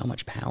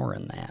much power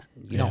in that.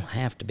 You don't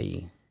have to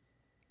be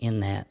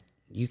in that.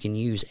 You can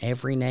use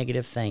every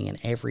negative thing and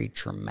every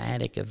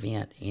traumatic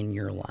event in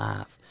your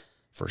life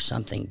for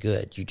something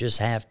good. You just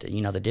have to,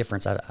 you know, the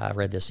difference, I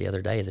read this the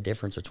other day, the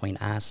difference between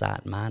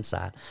eyesight and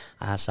mindsight.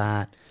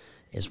 Eyesight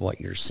is what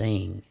you're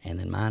seeing, and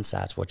then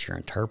mindsight's what you're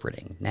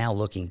interpreting. Now,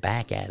 looking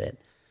back at it,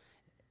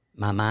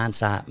 my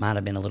mindsight might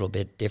have been a little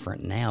bit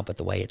different now, but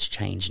the way it's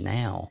changed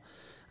now,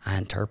 I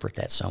interpret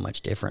that so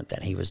much different,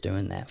 that he was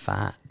doing that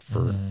fight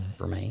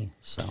for me.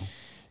 So,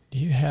 do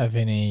you have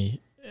any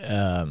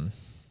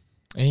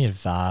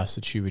advice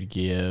that you would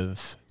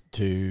give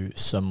to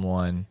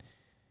someone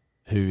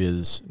who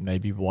is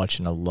maybe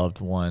watching a loved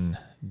one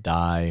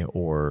die,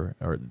 or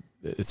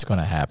it's going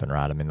to happen,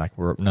 right? I mean, like,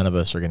 none of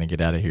us are going to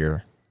get out of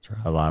here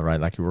alive,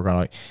 right? Like, we're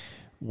going to,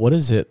 what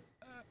is it?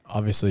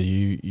 Obviously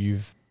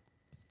you've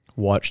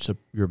watched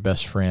your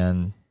best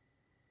friend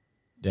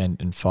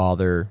and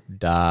father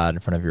died in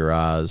front of your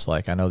eyes.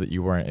 Like, I know that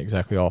you weren't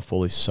exactly all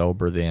fully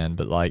sober then,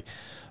 but like,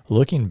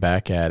 looking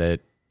back at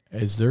it,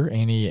 is there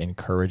any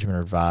encouragement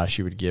or advice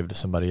you would give to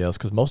somebody else?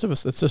 Because most of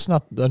us, it's just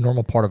not the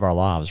normal part of our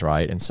lives,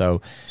 right? And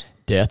so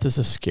death is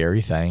a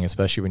scary thing,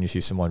 especially when you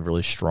see someone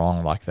really strong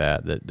like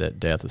that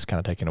death is kind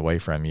of taken away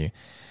from you.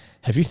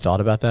 Have you thought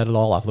about that at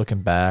all? Like,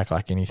 looking back,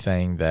 like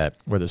anything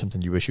whether it's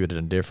something you wish you would have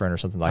done different, or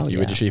something like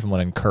would just even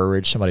want to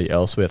encourage somebody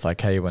else with, like,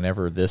 hey,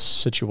 whenever this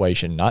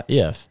situation, not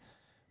if,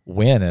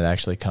 when it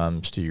actually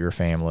comes to your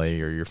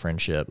family or your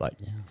friendship, like,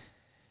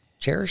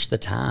 cherish the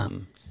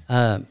time.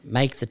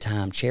 Make the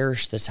time,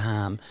 cherish the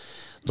time.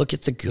 Look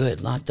at the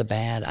good, not the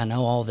bad. I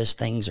know all these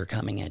things are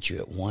coming at you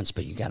at once,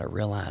 but you got to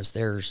realize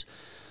there's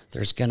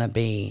going to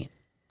be,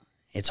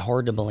 it's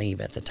hard to believe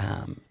at the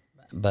time,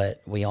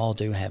 but we all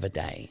do have a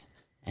day.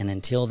 And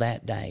until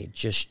that day,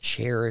 just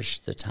cherish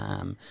the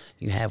time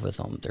you have with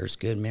them. There's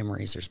good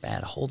memories, there's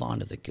bad. Hold on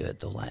to the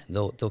good.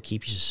 They'll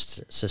keep you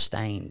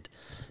sustained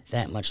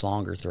that much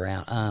longer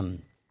throughout.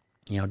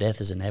 You know,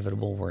 death is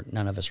inevitable.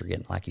 None of us are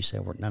getting, like you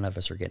said, none of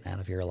us are getting out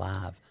of here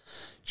alive.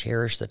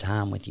 Cherish the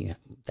time that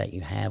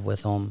you have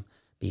with them.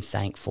 Be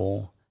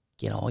thankful.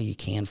 Get all you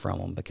can from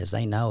them, because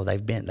they know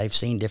they've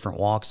seen different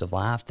walks of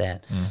life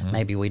that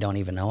maybe we don't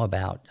even know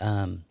about.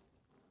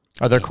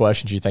 Are there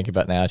questions you think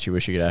about now that you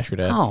wish you could ask your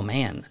dad? Oh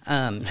man,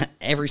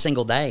 every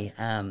single day.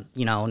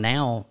 You know,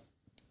 now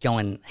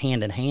going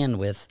hand in hand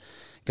with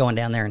going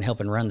down there and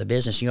helping run the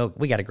business. You know,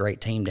 we got a great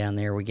team down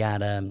there. We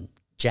got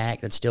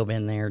Jack that's still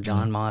been there,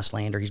 John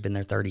Mosslander. He's been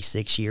there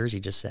 36 years. He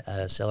just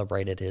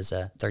celebrated his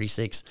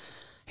 36th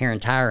Heron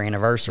Tire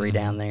anniversary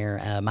down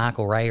there.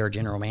 Michael Ray, our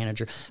general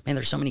manager. Man,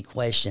 there's so many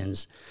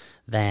questions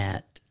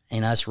that,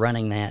 in us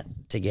running that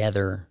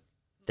together,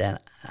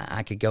 that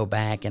I could go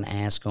back and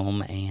ask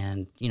them,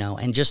 and, you know,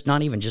 and just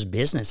not even just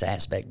business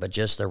aspect, but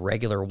just the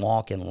regular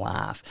walk in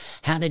life.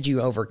 How did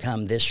you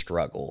overcome this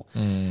struggle?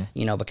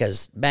 You know,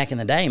 because back in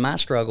the day, my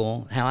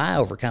struggle, how I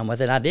overcome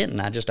with it, I didn't.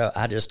 I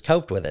just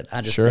coped with it.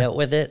 I just dealt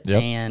with it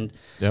and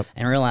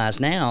realized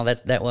now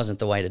that wasn't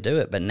the way to do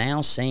it. But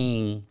now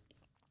seeing,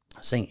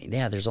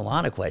 yeah, there's a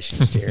lot of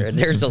questions, Jared.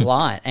 There's a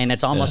lot, and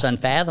it's almost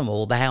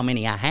unfathomable how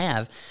many I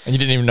have. And you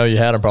didn't even know you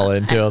had them probably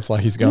until it's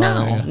like he's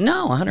gone.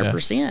 No,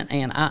 100%.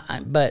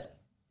 And but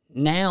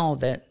now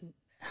that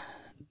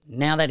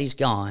he's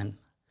gone,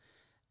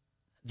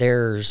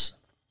 there's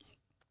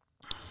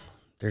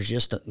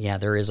just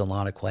there is a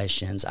lot of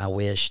questions. I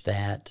wish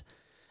that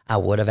I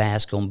would have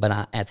asked them,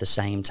 but at the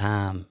same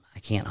time, I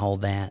can't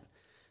hold that.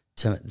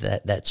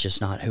 That's just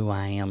not who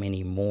I am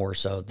anymore.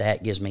 So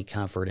that gives me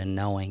comfort in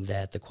knowing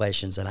that the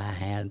questions that I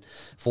had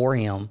for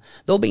him,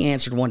 they'll be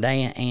answered one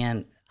day.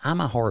 And I'm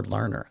a hard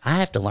learner. I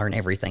have to learn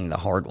everything the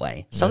hard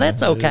way. So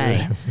that's okay.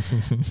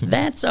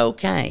 That's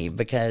okay,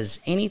 because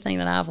anything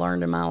that I've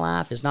learned in my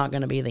life is not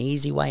going to be the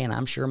easy way. And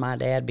I'm sure my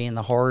dad, being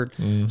the hard,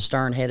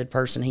 stern-headed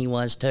person he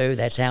was too,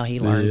 that's how he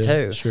learned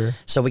too. Sure.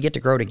 So we get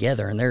to grow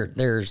together, and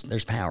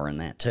there's power in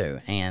that too.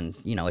 And,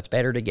 you know, it's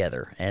better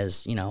together.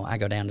 As, you know, I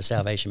go down to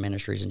Salvation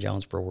Ministries in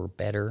Jonesboro, we're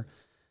better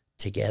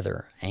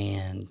together,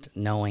 and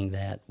knowing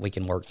that we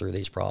can work through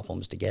these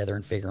problems together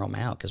and figure them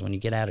out. Because when you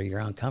get out of your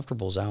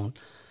uncomfortable zone,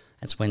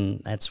 that's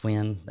when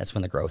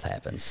the growth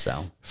happens.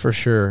 So for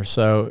sure.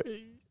 So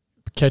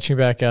catching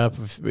back up,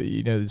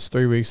 you know, it's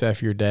 3 weeks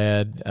after your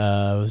dad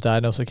was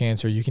diagnosed with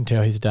cancer. You can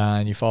tell he's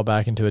dying. You fall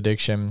back into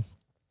addiction.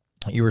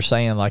 You were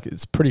saying, like,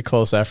 it's pretty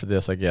close after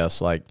this, I guess.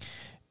 Like,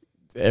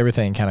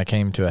 everything kind of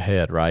came to a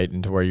head, right?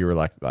 And to where you were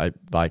like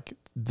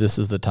this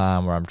is the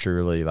time where I'm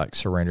truly like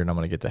surrendered and I'm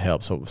going to get the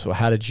help. So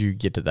how did you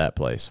get to that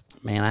place?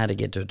 Man, I had to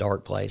get to a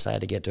dark place. I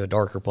had to get to a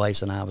darker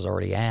place than I was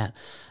already at.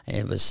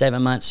 It was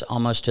 7 months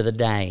almost to the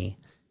day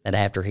that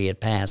after he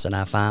had passed, and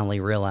I finally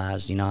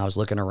realized, you know, I was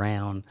looking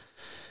around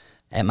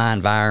at my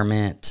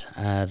environment,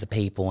 the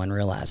people, and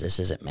realized this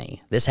isn't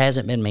me. This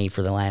hasn't been me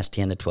for the last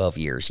 10 to 12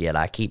 years, yet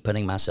I keep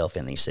putting myself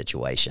in these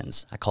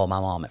situations. I called my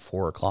mom at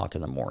 4 o'clock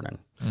in the morning,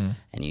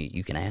 and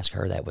you can ask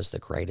her, that was the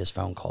greatest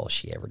phone call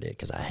she ever did,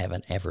 because I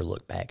haven't ever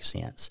looked back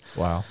since.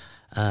 Wow.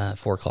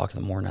 4 o'clock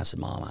in the morning, I said,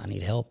 Mom, I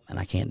need help, and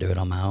I can't do it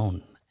on my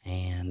own.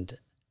 And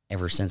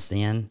ever since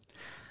then,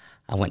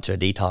 I went to a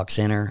detox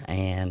center,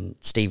 and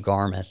Steve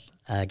Garmeth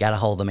got a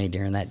hold of me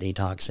during that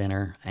detox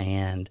center,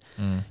 and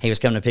he was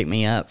coming to pick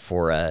me up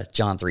for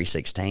John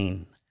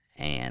 3:16,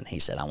 and he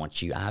said,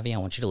 Ivy, I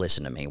want you to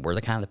listen to me. We're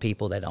the kind of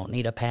people that don't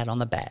need a pat on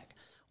the back.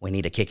 We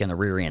need a kick in the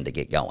rear end to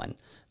get going.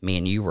 Me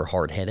and you were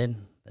hard-headed.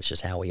 That's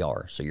just how we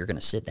are. So you're going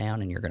to sit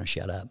down, and you're going to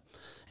shut up,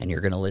 and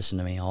you're going to listen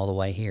to me all the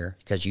way here,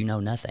 because you know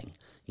nothing.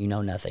 You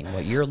know nothing.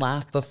 What your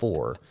life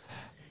before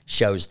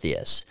shows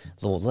this.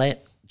 Lord,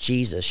 let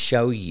Jesus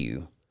show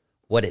you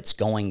what it's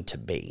going to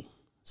be.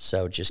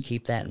 So just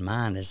keep that in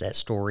mind as that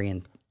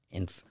story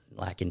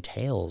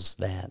entails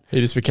that.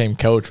 He just became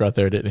coach right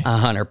there, didn't he?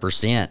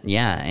 100%,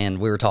 yeah. And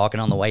we were talking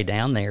on the way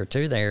down there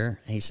to there.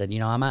 He said, you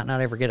know, I might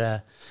not ever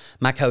get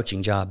my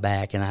coaching job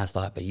back. And I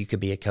thought, but you could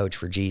be a coach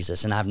for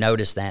Jesus. And I've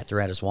noticed that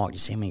throughout his walk. You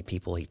see how many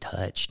people he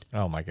touched.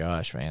 Oh my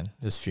gosh, man.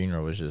 This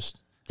funeral was just,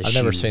 I've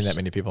never seen that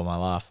many people in my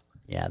life.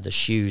 Yeah, the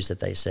shoes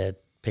that they said,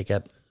 pick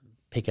up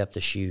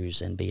the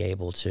shoes and be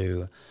able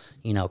to,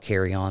 you know,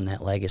 carry on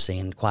that legacy.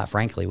 And quite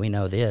frankly, we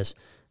know this.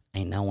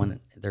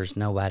 There's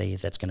nobody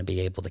that's going to be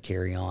able to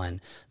carry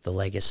on the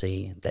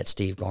legacy that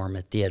Steve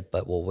Garmeth did.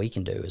 But what we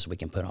can do is we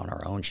can put on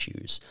our own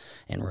shoes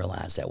and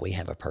realize that we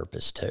have a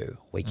purpose too.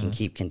 We can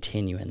keep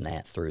continuing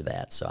that through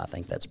that. So I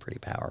think that's pretty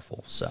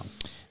powerful. So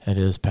it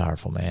is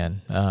powerful,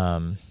 man.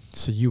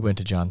 So you went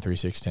to John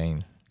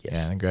 3:16,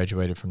 yes, and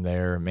graduated from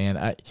there,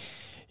 man.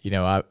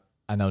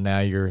 I know now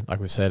you're, like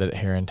we said, at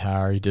Heron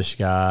Tire. You just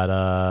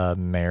got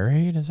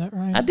married, is that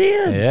right? I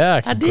did.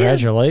 Yeah,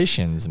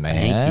 congratulations,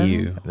 man. Thank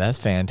you. That's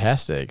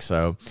fantastic.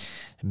 So,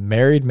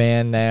 married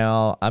man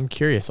now. I'm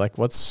curious, like,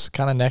 what's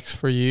kind of next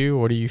for you?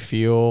 What do you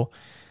feel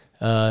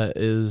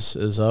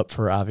is up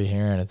for Ivy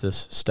Heron at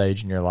this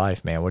stage in your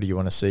life, man? What do you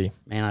want to see?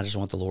 Man, I just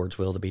want the Lord's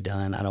will to be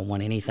done. I don't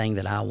want anything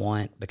that I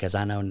want, because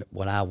I know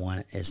what I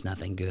want is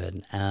nothing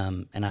good.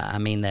 And I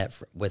mean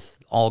that with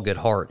all good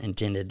heart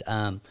intended.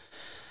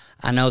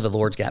 I know the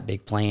Lord's got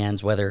big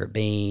plans, whether it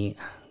be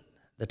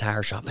the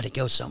tire shop, but it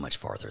goes so much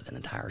farther than a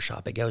tire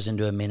shop. It goes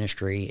into a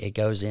ministry. It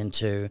goes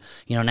into,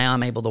 you know, now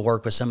I'm able to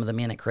work with some of the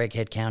men at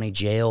Craighead County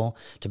Jail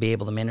to be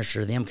able to minister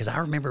to them, because I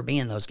remember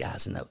being those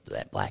guys in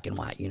that black and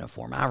white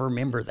uniform. I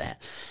remember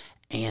that.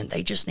 And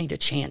they just need a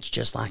chance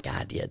just like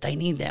I did. They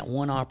need that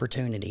one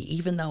opportunity.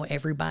 Even though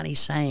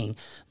everybody's saying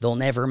they'll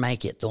never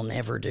make it, they'll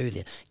never do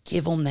this,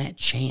 give them that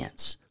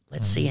chance.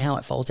 Let's see how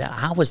it folds out.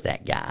 I was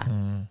that guy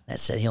that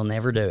said he'll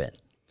never do it.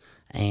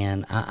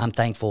 And I'm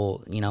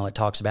thankful, you know, it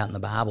talks about in the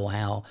Bible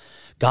how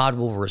God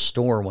will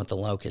restore what the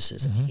locust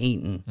has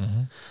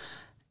eaten.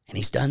 And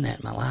he's done that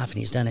in my life, and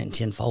he's done it in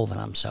tenfold, and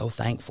I'm so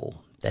thankful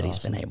that he's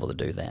been able to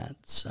do that.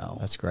 So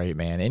that's great,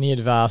 man. Any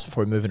advice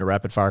before we move into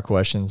rapid fire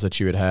questions that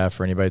you would have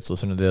for anybody that's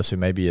listening to this who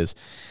maybe is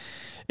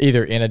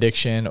either in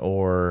addiction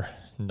or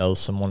knows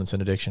someone that's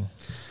in addiction?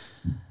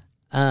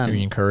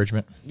 Any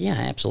encouragement? Yeah,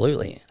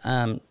 absolutely.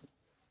 Don't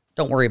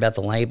worry about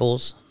the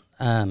labels.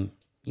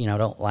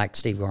 Don't, like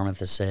Steve Garmuth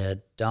has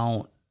said,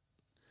 don't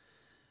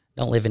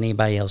live in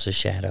anybody else's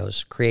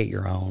shadows. Create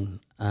your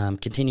own.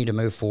 Continue to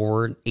move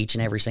forward each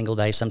and every single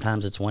day.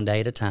 Sometimes it's one day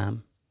at a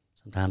time.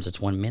 Sometimes it's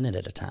 1 minute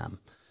at a time.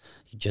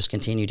 You just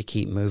continue to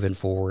keep moving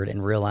forward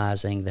and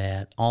realizing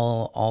that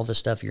all the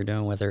stuff you're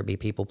doing, whether it be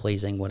people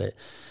pleasing,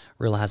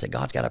 realize that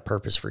God's got a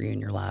purpose for you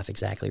in your life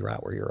exactly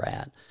right where you're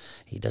at.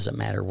 It doesn't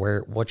matter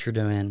what you're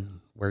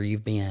doing, where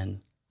you've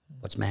been.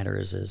 What's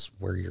matters is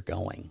where you're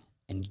going,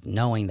 and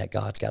knowing that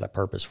God's got a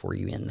purpose for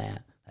you in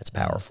that. That's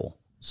powerful.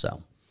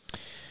 So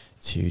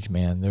it's huge,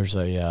 man. There's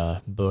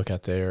a book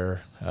out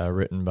there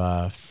written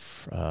by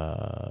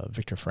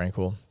Viktor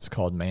Frankl. It's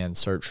called Man's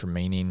Search for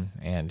Meaning,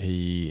 and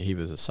he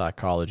was a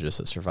psychologist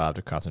that survived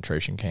a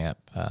concentration camp.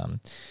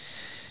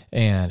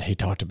 And he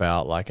talked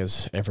about, like,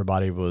 as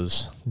everybody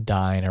was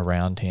dying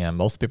around him,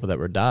 most people that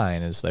were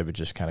dying is they would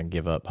just kind of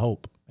give up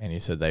hope. And he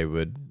said they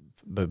would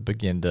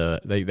begin to,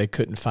 they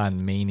couldn't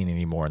find meaning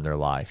anymore in their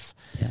life.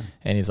 Yeah.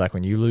 And he's like,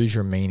 when you lose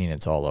your meaning,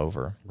 it's all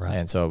over. Right.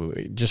 And so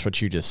just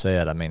what you just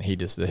said, I mean,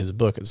 his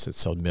book, it's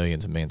sold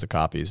millions and millions of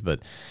copies,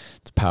 but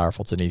it's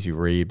powerful. It's an easy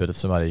read. But if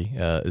somebody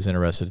is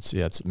interested,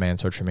 it's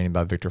Man's Search for Meaning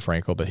by Viktor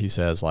Frankl. But he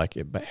says, like,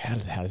 but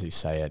how does he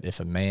say it?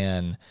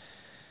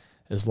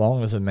 As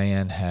long as a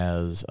man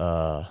has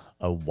a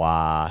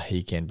why,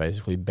 he can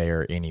basically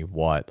bear any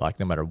what. Like,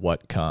 no matter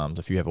what comes,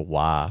 if you have a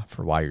why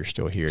for why you're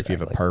still here, exactly. If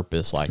you have a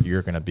purpose, like,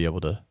 you're going to be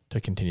able to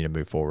continue to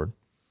move forward.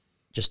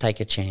 Just take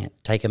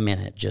a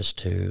minute just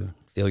to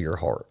feel your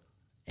heart.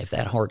 If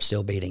that heart's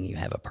still beating, you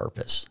have a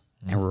purpose.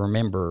 Mm-hmm. And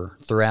remember,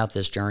 throughout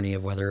this journey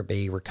of whether it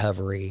be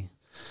recovery,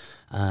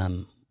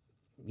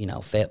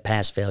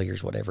 past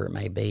failures, whatever it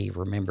may be,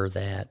 remember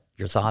that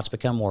your thoughts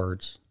become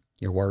words,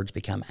 your words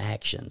become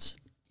actions.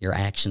 Your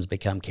actions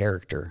become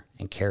character,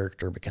 and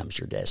character becomes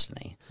your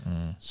destiny.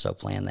 So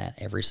plan that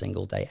every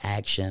single day.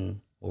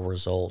 Action will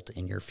result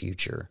in your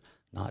future,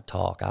 not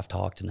talk. I've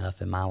talked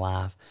enough in my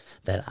life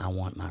that I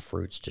want my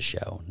fruits to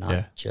show,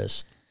 not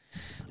just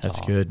talk.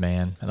 That's good,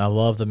 man. And I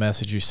love the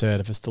message you said.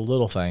 If it's the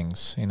little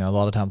things, a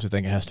lot of times we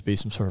think it has to be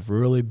some sort of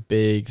really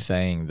big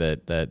thing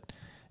that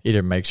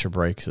either makes or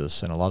breaks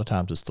us. And a lot of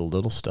times it's the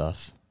little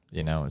stuff,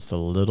 it's the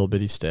little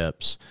bitty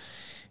steps.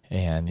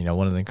 And,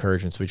 one of the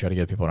encouragements we try to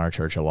get people in our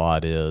church a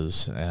lot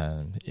is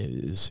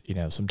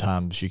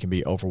sometimes you can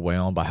be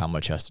overwhelmed by how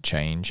much has to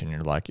change. And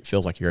you're like, it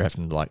feels like you're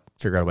having to, like,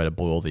 figure out a way to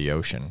boil the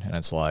ocean. And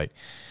it's like,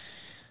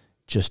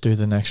 just do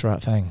the next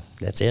right thing.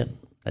 That's it.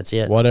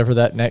 Whatever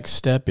that next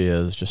step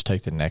is, just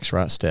take the next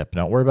right step.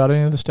 Don't worry about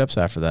any of the steps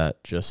after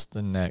that. Just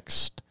the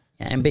next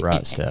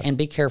right step. And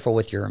be careful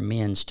with your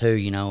amends too,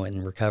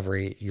 in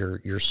recovery, your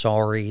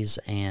sorries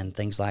and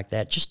things like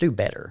that. Just do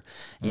better.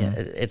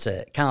 Mm-hmm. It's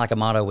a kind of like a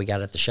motto we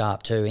got at the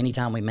shop too.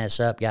 Anytime we mess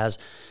up, guys,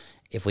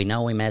 if we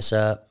know we mess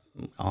up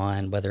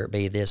on whether it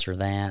be this or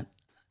that,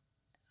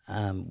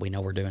 we know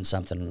we're doing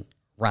something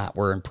right.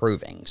 We're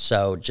improving.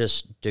 So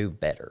just do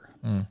better.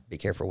 Be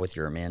careful with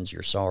your amends,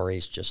 your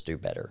sorries. Just do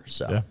better.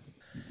 So. Yeah.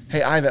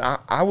 Hey, Ivan,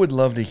 I would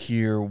love to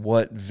hear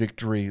what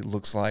victory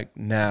looks like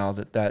now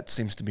that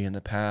seems to be in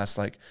the past.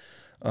 Like,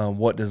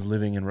 what does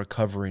living in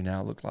recovery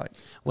now look like?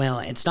 Well,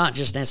 it's not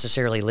just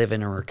necessarily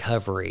living in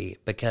recovery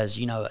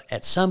because,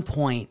 at some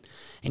point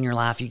in your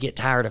life, you get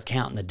tired of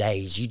counting the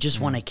days. You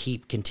just want to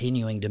keep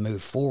continuing to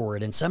move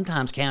forward. And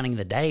sometimes counting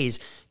the days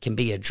can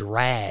be a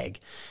drag.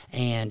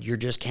 And you're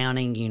just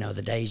counting,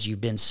 the days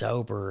you've been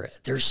sober.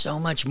 There's so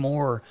much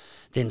more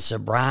than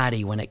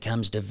sobriety when it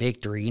comes to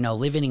victory.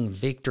 Living in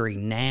victory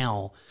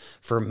now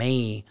for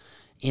me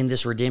in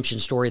this redemption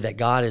story that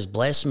God has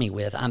blessed me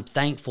with. I'm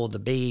thankful to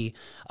be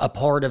a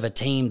part of a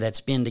team that's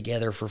been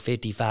together for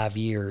 55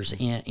 years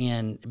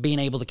and being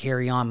able to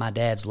carry on my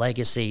dad's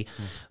legacy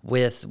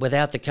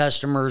without the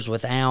customers,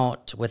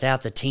 without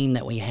the team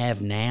that we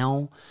have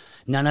now.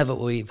 None of it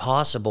would be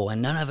possible,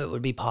 and none of it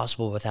would be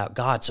possible without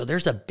God. So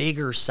there's a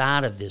bigger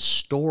side of this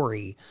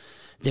story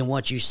than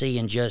what you see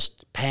in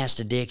just past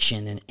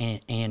addiction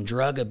and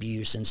drug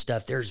abuse and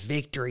stuff. There's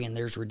victory and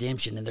there's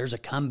redemption and there's a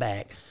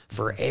comeback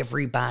for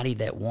everybody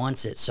that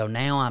wants it. So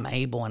now I'm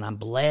able and I'm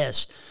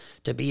blessed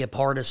to be a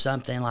part of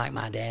something like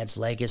my dad's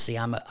legacy.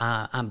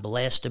 I'm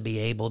blessed to be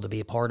able to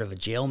be a part of a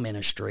jail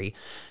ministry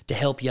to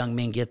help young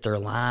men get their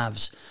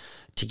lives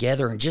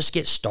together and just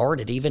get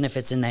started, even if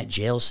it's in that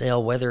jail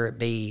cell, whether it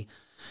be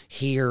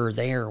here or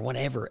there,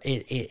 whatever.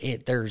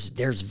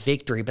 There's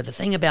victory. But the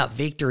thing about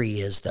victory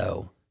is,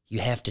 though, you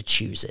have to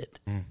choose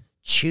it.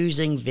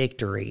 Choosing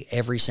victory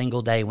every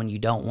single day when you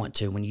don't want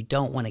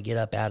to get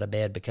up out of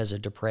bed because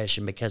of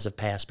depression, because of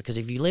past. Because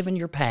if you live in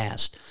your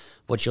past,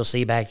 what you'll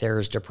see back there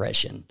is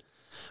depression.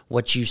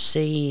 What you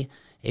see,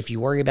 if you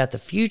worry about the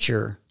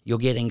future, you'll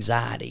get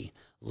anxiety.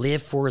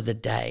 live for the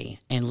day.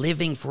 And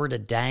living for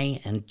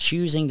today and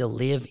choosing to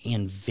live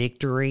in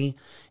victory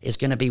is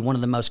going to be one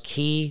of the most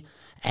key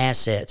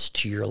assets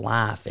to your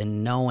life,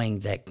 and knowing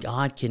that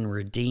God can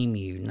redeem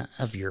you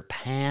of your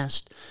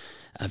past,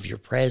 of your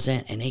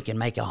present, and he can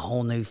make a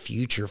whole new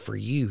future for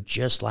you,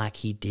 just like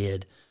he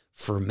did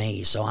for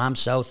me. So I'm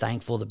so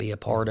thankful to be a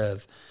part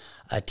of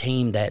a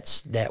team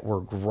that we're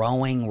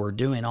growing, we're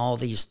doing all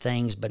these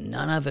things, but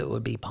none of it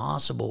would be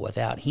possible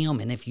without him.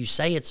 And if you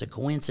say it's a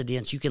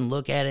coincidence, you can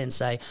look at it and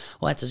say,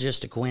 well, it's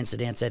just a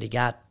coincidence that he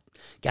got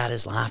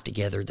his life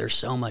together. There's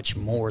so much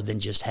more than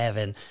just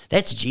having,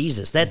 that's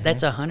Jesus.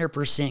 That's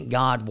 100%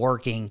 God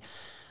working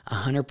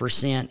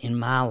 100% in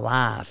my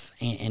life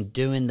and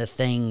doing the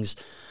things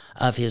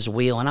of his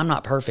will. And I'm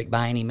not perfect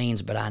by any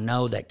means, but I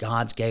know that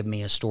God's gave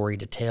me a story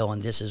to tell, and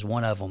this is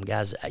one of them,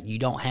 guys. You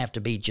don't have to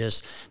be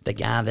just the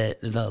guy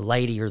the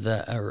lady or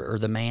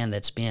the man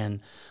that's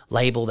been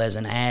labeled as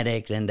an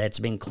addict and that's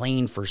been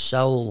clean for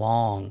so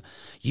long.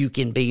 You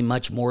can be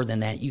much more than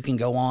that. You can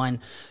go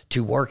on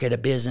to work at a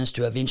business,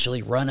 to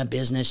eventually run a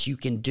business. You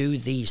can do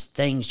these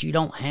things. You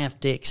don't have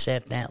to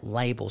accept that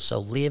label. So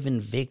living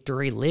in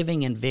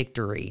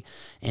victory,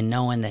 and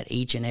knowing that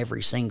each and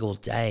every single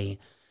day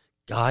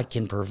God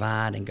can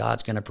provide, and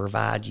God's going to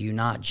provide you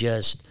not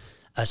just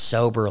a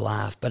sober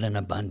life, but an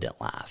abundant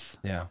life.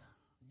 Yeah.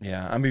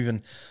 Yeah. I'm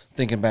even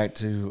thinking back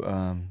to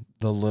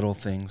the little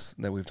things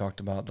that we've talked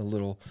about, the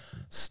little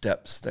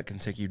steps that can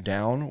take you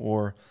down,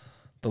 or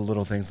the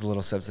little things, the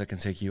little steps that can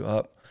take you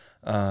up.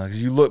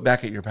 Because you look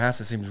back at your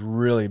past, it seems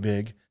really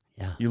big.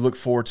 Yeah. You look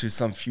forward to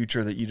some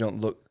future that you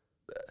don't look,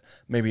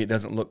 maybe it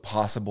doesn't look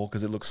possible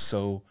because it looks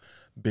so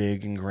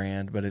big and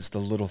grand, but it's the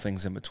little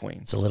things in between.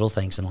 It's the little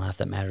things in life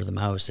that matter the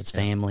most. It's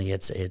family.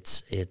 It's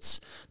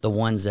the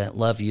ones that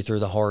love you through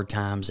the hard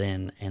times,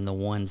 and the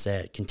ones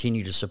that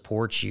continue to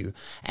support you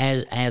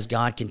as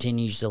God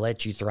continues to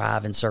let you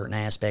thrive in certain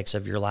aspects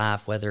of your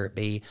life, whether it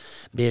be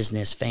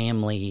business,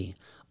 family,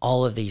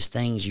 all of these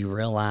things. You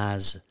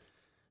realize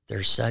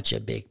there's such a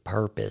big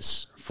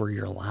purpose for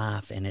your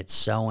life, and it's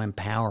so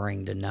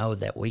empowering to know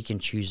that we can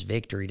choose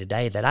victory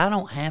today, that I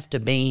don't have to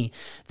be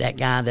that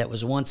guy that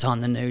was once on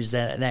the news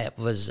that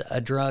was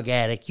a drug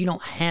addict. You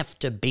don't have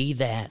to be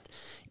that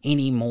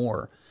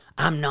anymore.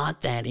 I'm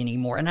not that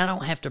anymore, and I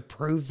don't have to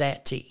prove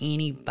that to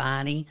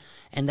anybody,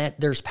 and that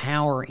there's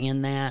power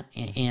in that,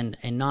 and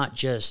not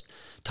just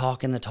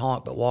talking the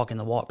talk, but walking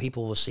the walk.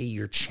 People will see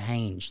your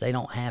change. They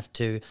don't have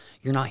to.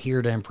 You're not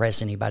here to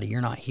impress anybody.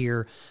 You're not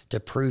here to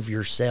prove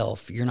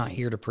yourself. You're not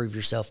here to prove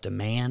yourself to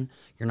man.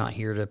 You're not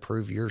here to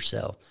prove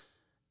yourself.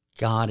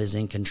 God is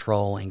in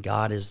control, and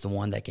God is the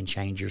one that can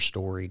change your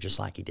story just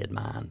like he did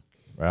mine.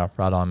 Well,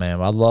 right on,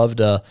 man. I'd love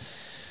to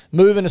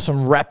move into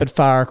some rapid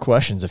fire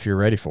questions if you're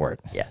ready for it.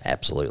 Yeah,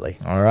 absolutely.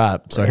 All right.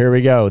 So here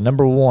we go.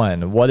 Number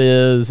one, what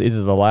is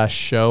either the last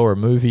show or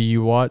movie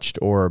you watched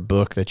or a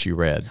book that you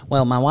read?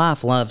 Well, my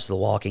wife loves The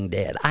Walking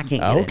Dead. I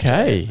can't get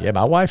Okay. into it. Yeah,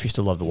 my wife used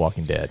to love The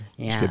Walking Dead.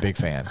 Yeah. She's a big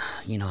fan.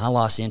 You know, I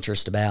lost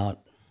interest about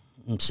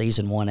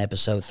season 1,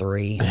 episode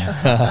 3.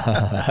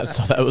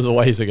 That was a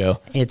ways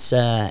ago. It's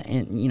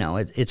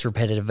it's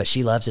repetitive, but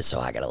she loves it, so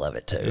I gotta love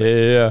it too.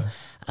 Yeah.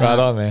 Right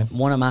on, man.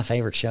 One of my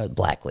favorite shows,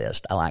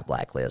 Blacklist. I like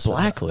Blacklist.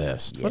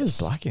 Blacklist. What is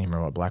Black? I can't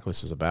remember what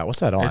Blacklist is about. What's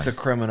that on? It's a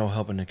criminal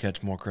helping to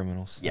catch more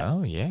criminals. Yeah.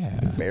 Oh, yeah.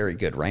 Very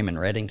good. Raymond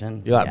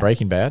Reddington. You like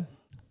Breaking Bad?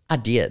 I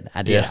did.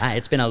 Yeah.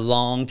 It's been a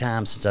long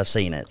time since I've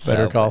seen it.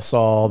 Better Call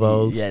Saul,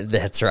 those. Yeah,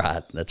 that's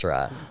right. That's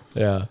right.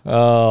 Yeah.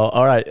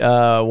 All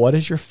right. What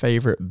is your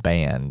favorite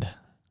band?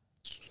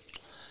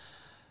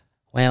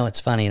 Well, it's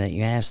funny that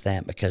you asked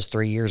that, because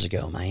 3 years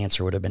ago, my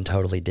answer would have been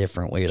totally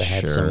different. We would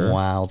have had some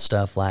wild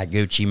stuff like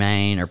Gucci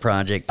Mane or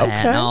Project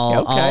Pat and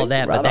all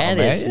that. Right but that on,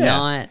 is man. Yeah.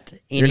 not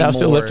anymore. You're not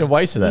still lifting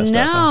weights of that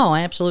stuff. No,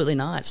 absolutely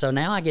not. So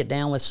now I get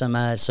down with some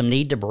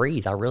Need to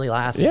Breathe. I really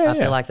like. I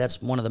feel like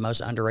that's one of the most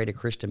underrated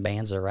Christian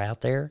bands that are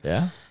out there.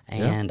 Yeah.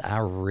 And I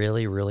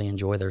really, really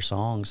enjoy their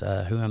songs.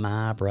 Who Am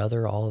I,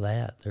 Brother, all of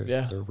that.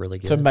 They're really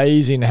good. It's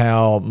amazing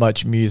how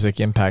much music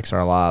impacts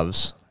our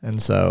lives. And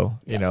so,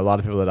 you know, a lot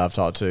of people that I've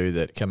talked to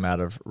that come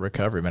out of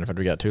recovery, matter of fact,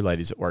 we got 2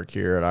 ladies that work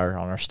here on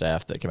our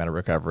staff that come out of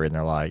recovery, and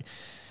they're like,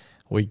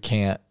 we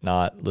can't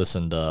not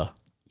listen to,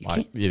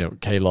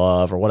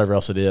 K-Love or whatever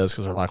else it is,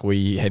 because they're like,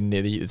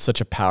 it's such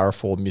a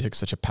powerful, music,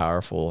 such a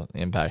powerful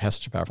impact, has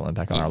such a powerful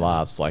impact on our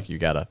lives. It's like, you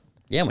got to.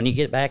 Yeah, when you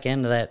get back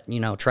into that,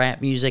 trap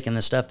music and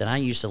the stuff that I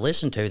used to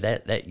listen to,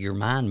 that your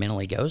mind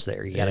mentally goes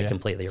there. You got to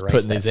completely erase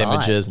putting that these thought.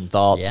 images and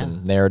thoughts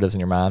and narratives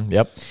in your mind.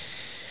 Yep.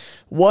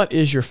 What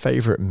is your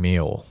favorite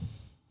meal?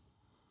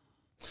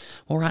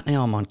 Well, right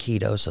now I'm on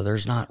keto, so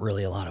there's not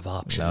really a lot of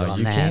options on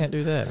you that. Can't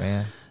do that,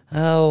 man.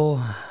 Oh,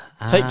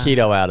 take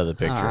keto out of the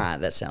picture. All right,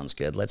 that sounds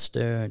good. Let's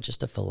do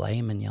just a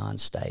filet mignon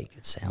steak.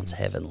 It sounds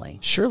heavenly.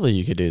 Surely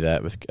you could do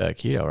that with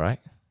keto, right?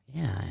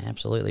 Yeah,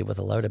 absolutely. With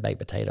a loaded baked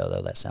potato,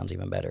 though, that sounds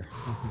even better.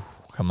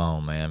 Come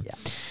on, man.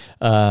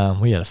 Yeah.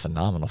 We had a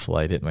phenomenal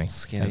filet, didn't we?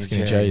 Skinny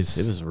J's.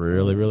 It was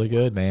really, really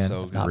good, man.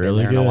 So good. Not Really been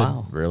there good. in a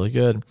while. Really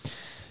good.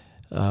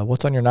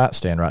 What's on your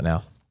nightstand right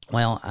now?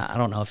 well, I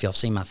don't know if y'all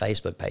seen my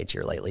Facebook page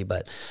here lately,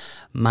 but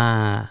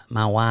my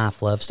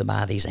wife loves to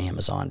buy these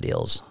Amazon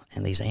deals,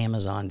 and these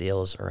Amazon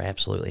deals are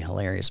absolutely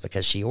hilarious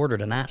because she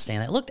ordered a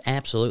nightstand that looked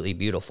absolutely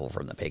beautiful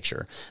from the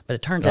picture, but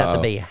it turns out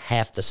to be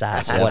half the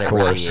size of what it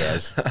really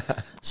is.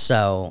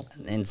 So,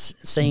 and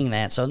seeing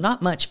that, so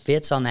not much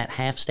fits on that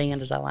half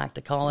stand, as I like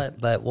to call it,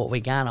 but what we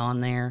got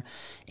on there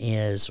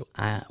is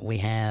we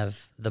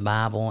have the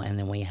Bible, and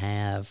then we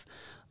have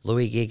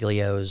Louis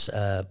Giglio's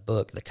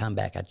book, The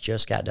Comeback. I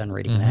just got done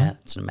reading that.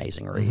 It's an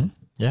amazing read.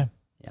 Yeah.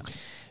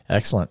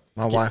 Excellent.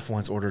 My wife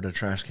once ordered a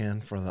trash can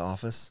for the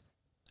office,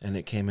 and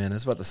it came in.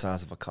 It's about the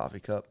size of a coffee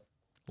cup.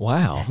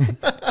 Wow.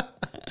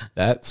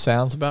 That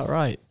sounds about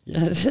right.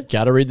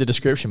 Got to read the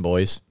description,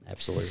 boys.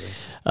 Absolutely.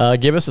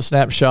 Give us a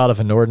snapshot of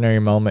an ordinary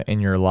moment in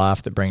your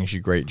life that brings you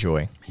great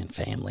joy.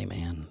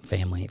 Man.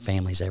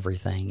 Family's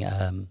everything.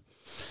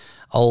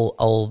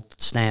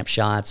 Old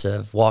snapshots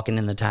of walking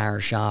in the tire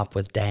shop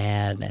with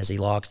Dad as he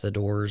locks the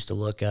doors to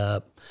look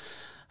up,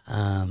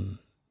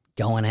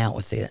 going out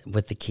with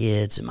the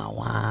kids and my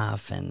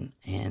wife,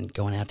 and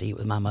going out to eat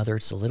with my mother.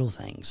 It's the little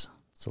things.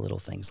 It's the little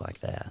things like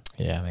that.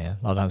 Yeah, man.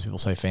 A lot of times people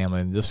say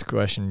family. And this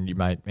question, you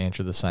might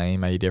answer the same,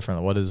 maybe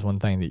different. What is one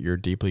thing that you're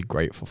deeply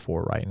grateful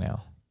for right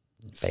now?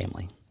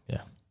 Family.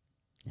 Yeah.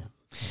 Yeah.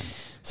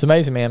 It's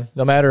amazing, man.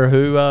 No matter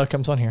who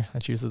comes on here,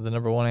 that's usually the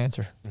number one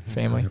answer.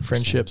 Family, 100%.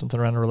 Friendship, something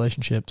around a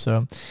relationship.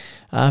 So,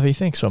 Avi,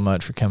 thanks so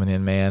much for coming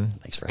in, man.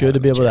 Thanks for having me. Good to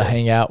be able Jared. to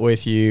hang out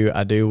with you.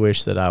 I do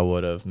wish that I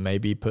would have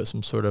maybe put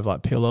some sort of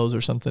like pillows or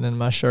something in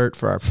my shirt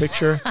for our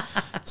picture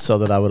so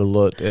that I would have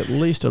looked at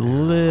least a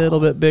little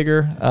bit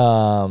bigger.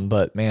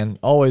 But, man,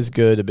 always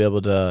good to be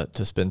able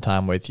to spend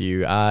time with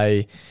you.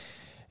 I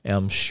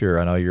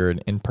know you're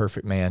an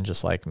imperfect man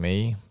just like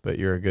me, but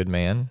you're a good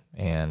man,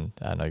 and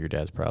I know your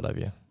dad's proud of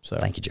you. So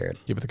thank you, Jared.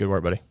 Keep up the good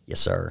work, buddy. Yes,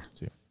 sir.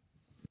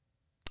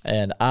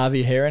 And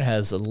Avi Heron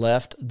has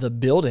left the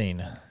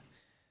building.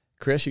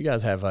 Chris, you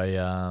guys have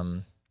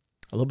a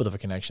little bit of a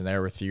connection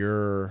there with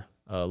your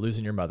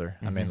losing your mother.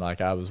 I mean,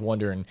 like I was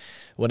wondering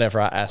whenever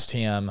I asked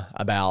him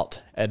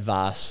about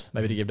advice,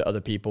 maybe to give to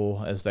other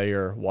people as they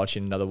are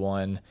watching another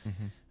one,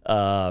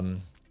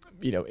 enter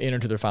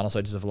into their final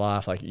stages of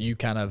life. Like you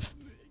kind of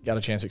got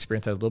a chance to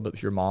experience that a little bit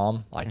with your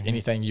mom. Like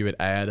anything you would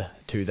add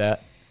to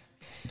that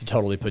to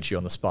totally put you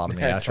on the spot on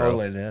the outro.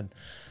 Totally did.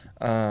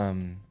 I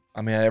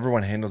mean,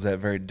 everyone handles that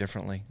very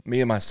differently.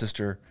 Me and my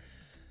sister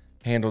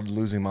handled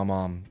losing my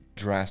mom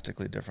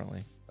drastically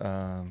differently.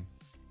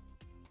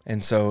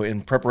 And so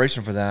in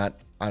preparation for that,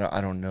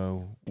 I don't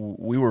know.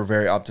 We were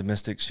very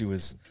optimistic. She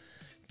was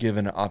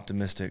given an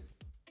optimistic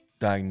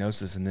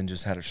diagnosis and then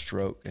just had a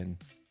stroke and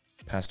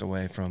passed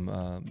away from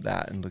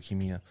that and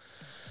leukemia.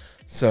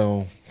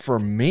 So for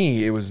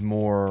me, it was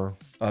more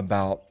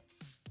about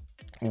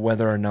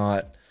whether or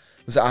not,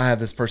 because I have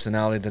this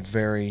personality that's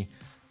very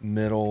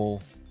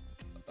middle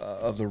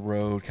of the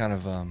road, kind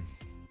of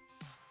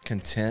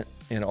content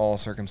in all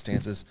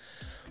circumstances,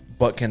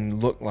 but can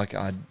look like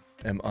I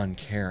am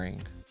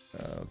uncaring,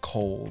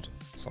 cold,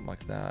 something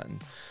like that.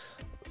 And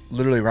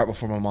literally right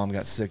before my mom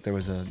got sick, there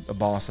was a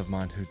boss of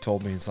mine who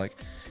told me, it's like,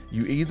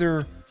 you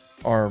either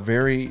are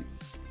very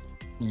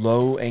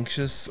low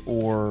anxious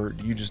or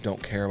you just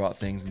don't care about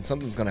things, and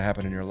something's going to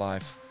happen in your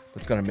life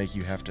that's going to make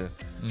you have to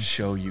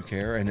show you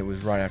care. And it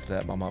was right after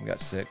that my mom got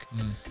sick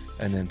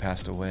and then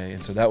passed away.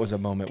 And so that was a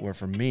moment where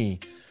for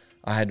me,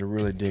 I had to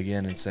really dig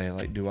in and say,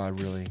 like, do I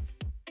really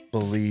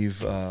believe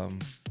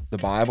the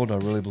Bible? Do I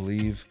really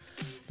believe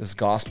this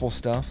gospel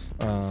stuff?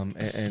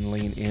 And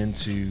lean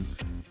into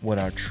what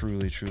I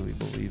truly, truly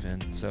believe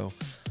in. So,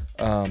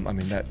 I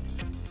mean, that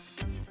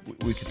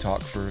we could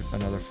talk for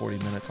another 40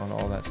 minutes on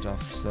all that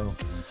stuff. So,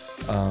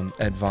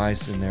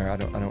 advice in there, I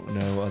don't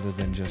know other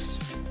than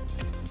just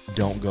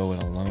don't go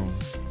it alone.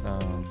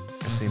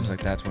 It seems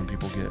like that's when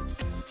people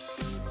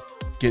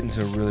get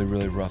into really,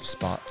 really rough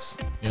spots.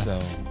 Yeah.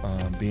 So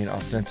being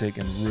authentic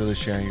and really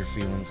sharing your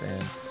feelings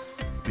and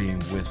being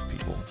with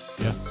people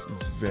is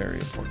very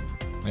important.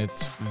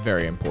 It's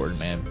very important,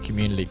 man.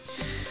 Community.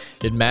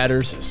 It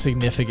matters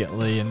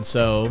significantly. And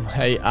so,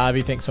 hey,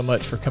 Ivy, thanks so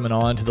much for coming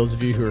on. To those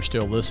of you who are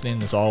still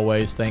listening, as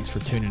always, thanks for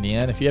tuning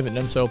in. If you haven't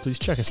done so, please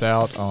check us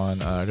out on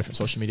different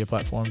social media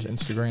platforms,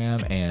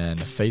 Instagram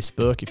and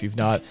Facebook. If you've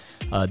not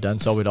done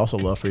so, we'd also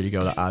love for you to go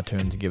to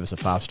iTunes and give us a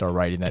 5-star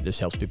rating. That just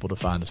helps people to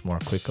find us more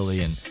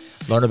quickly and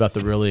learn about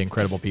the really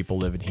incredible people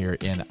living here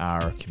in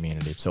our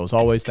community. So as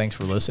always, thanks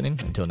for listening.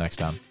 Until next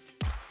time.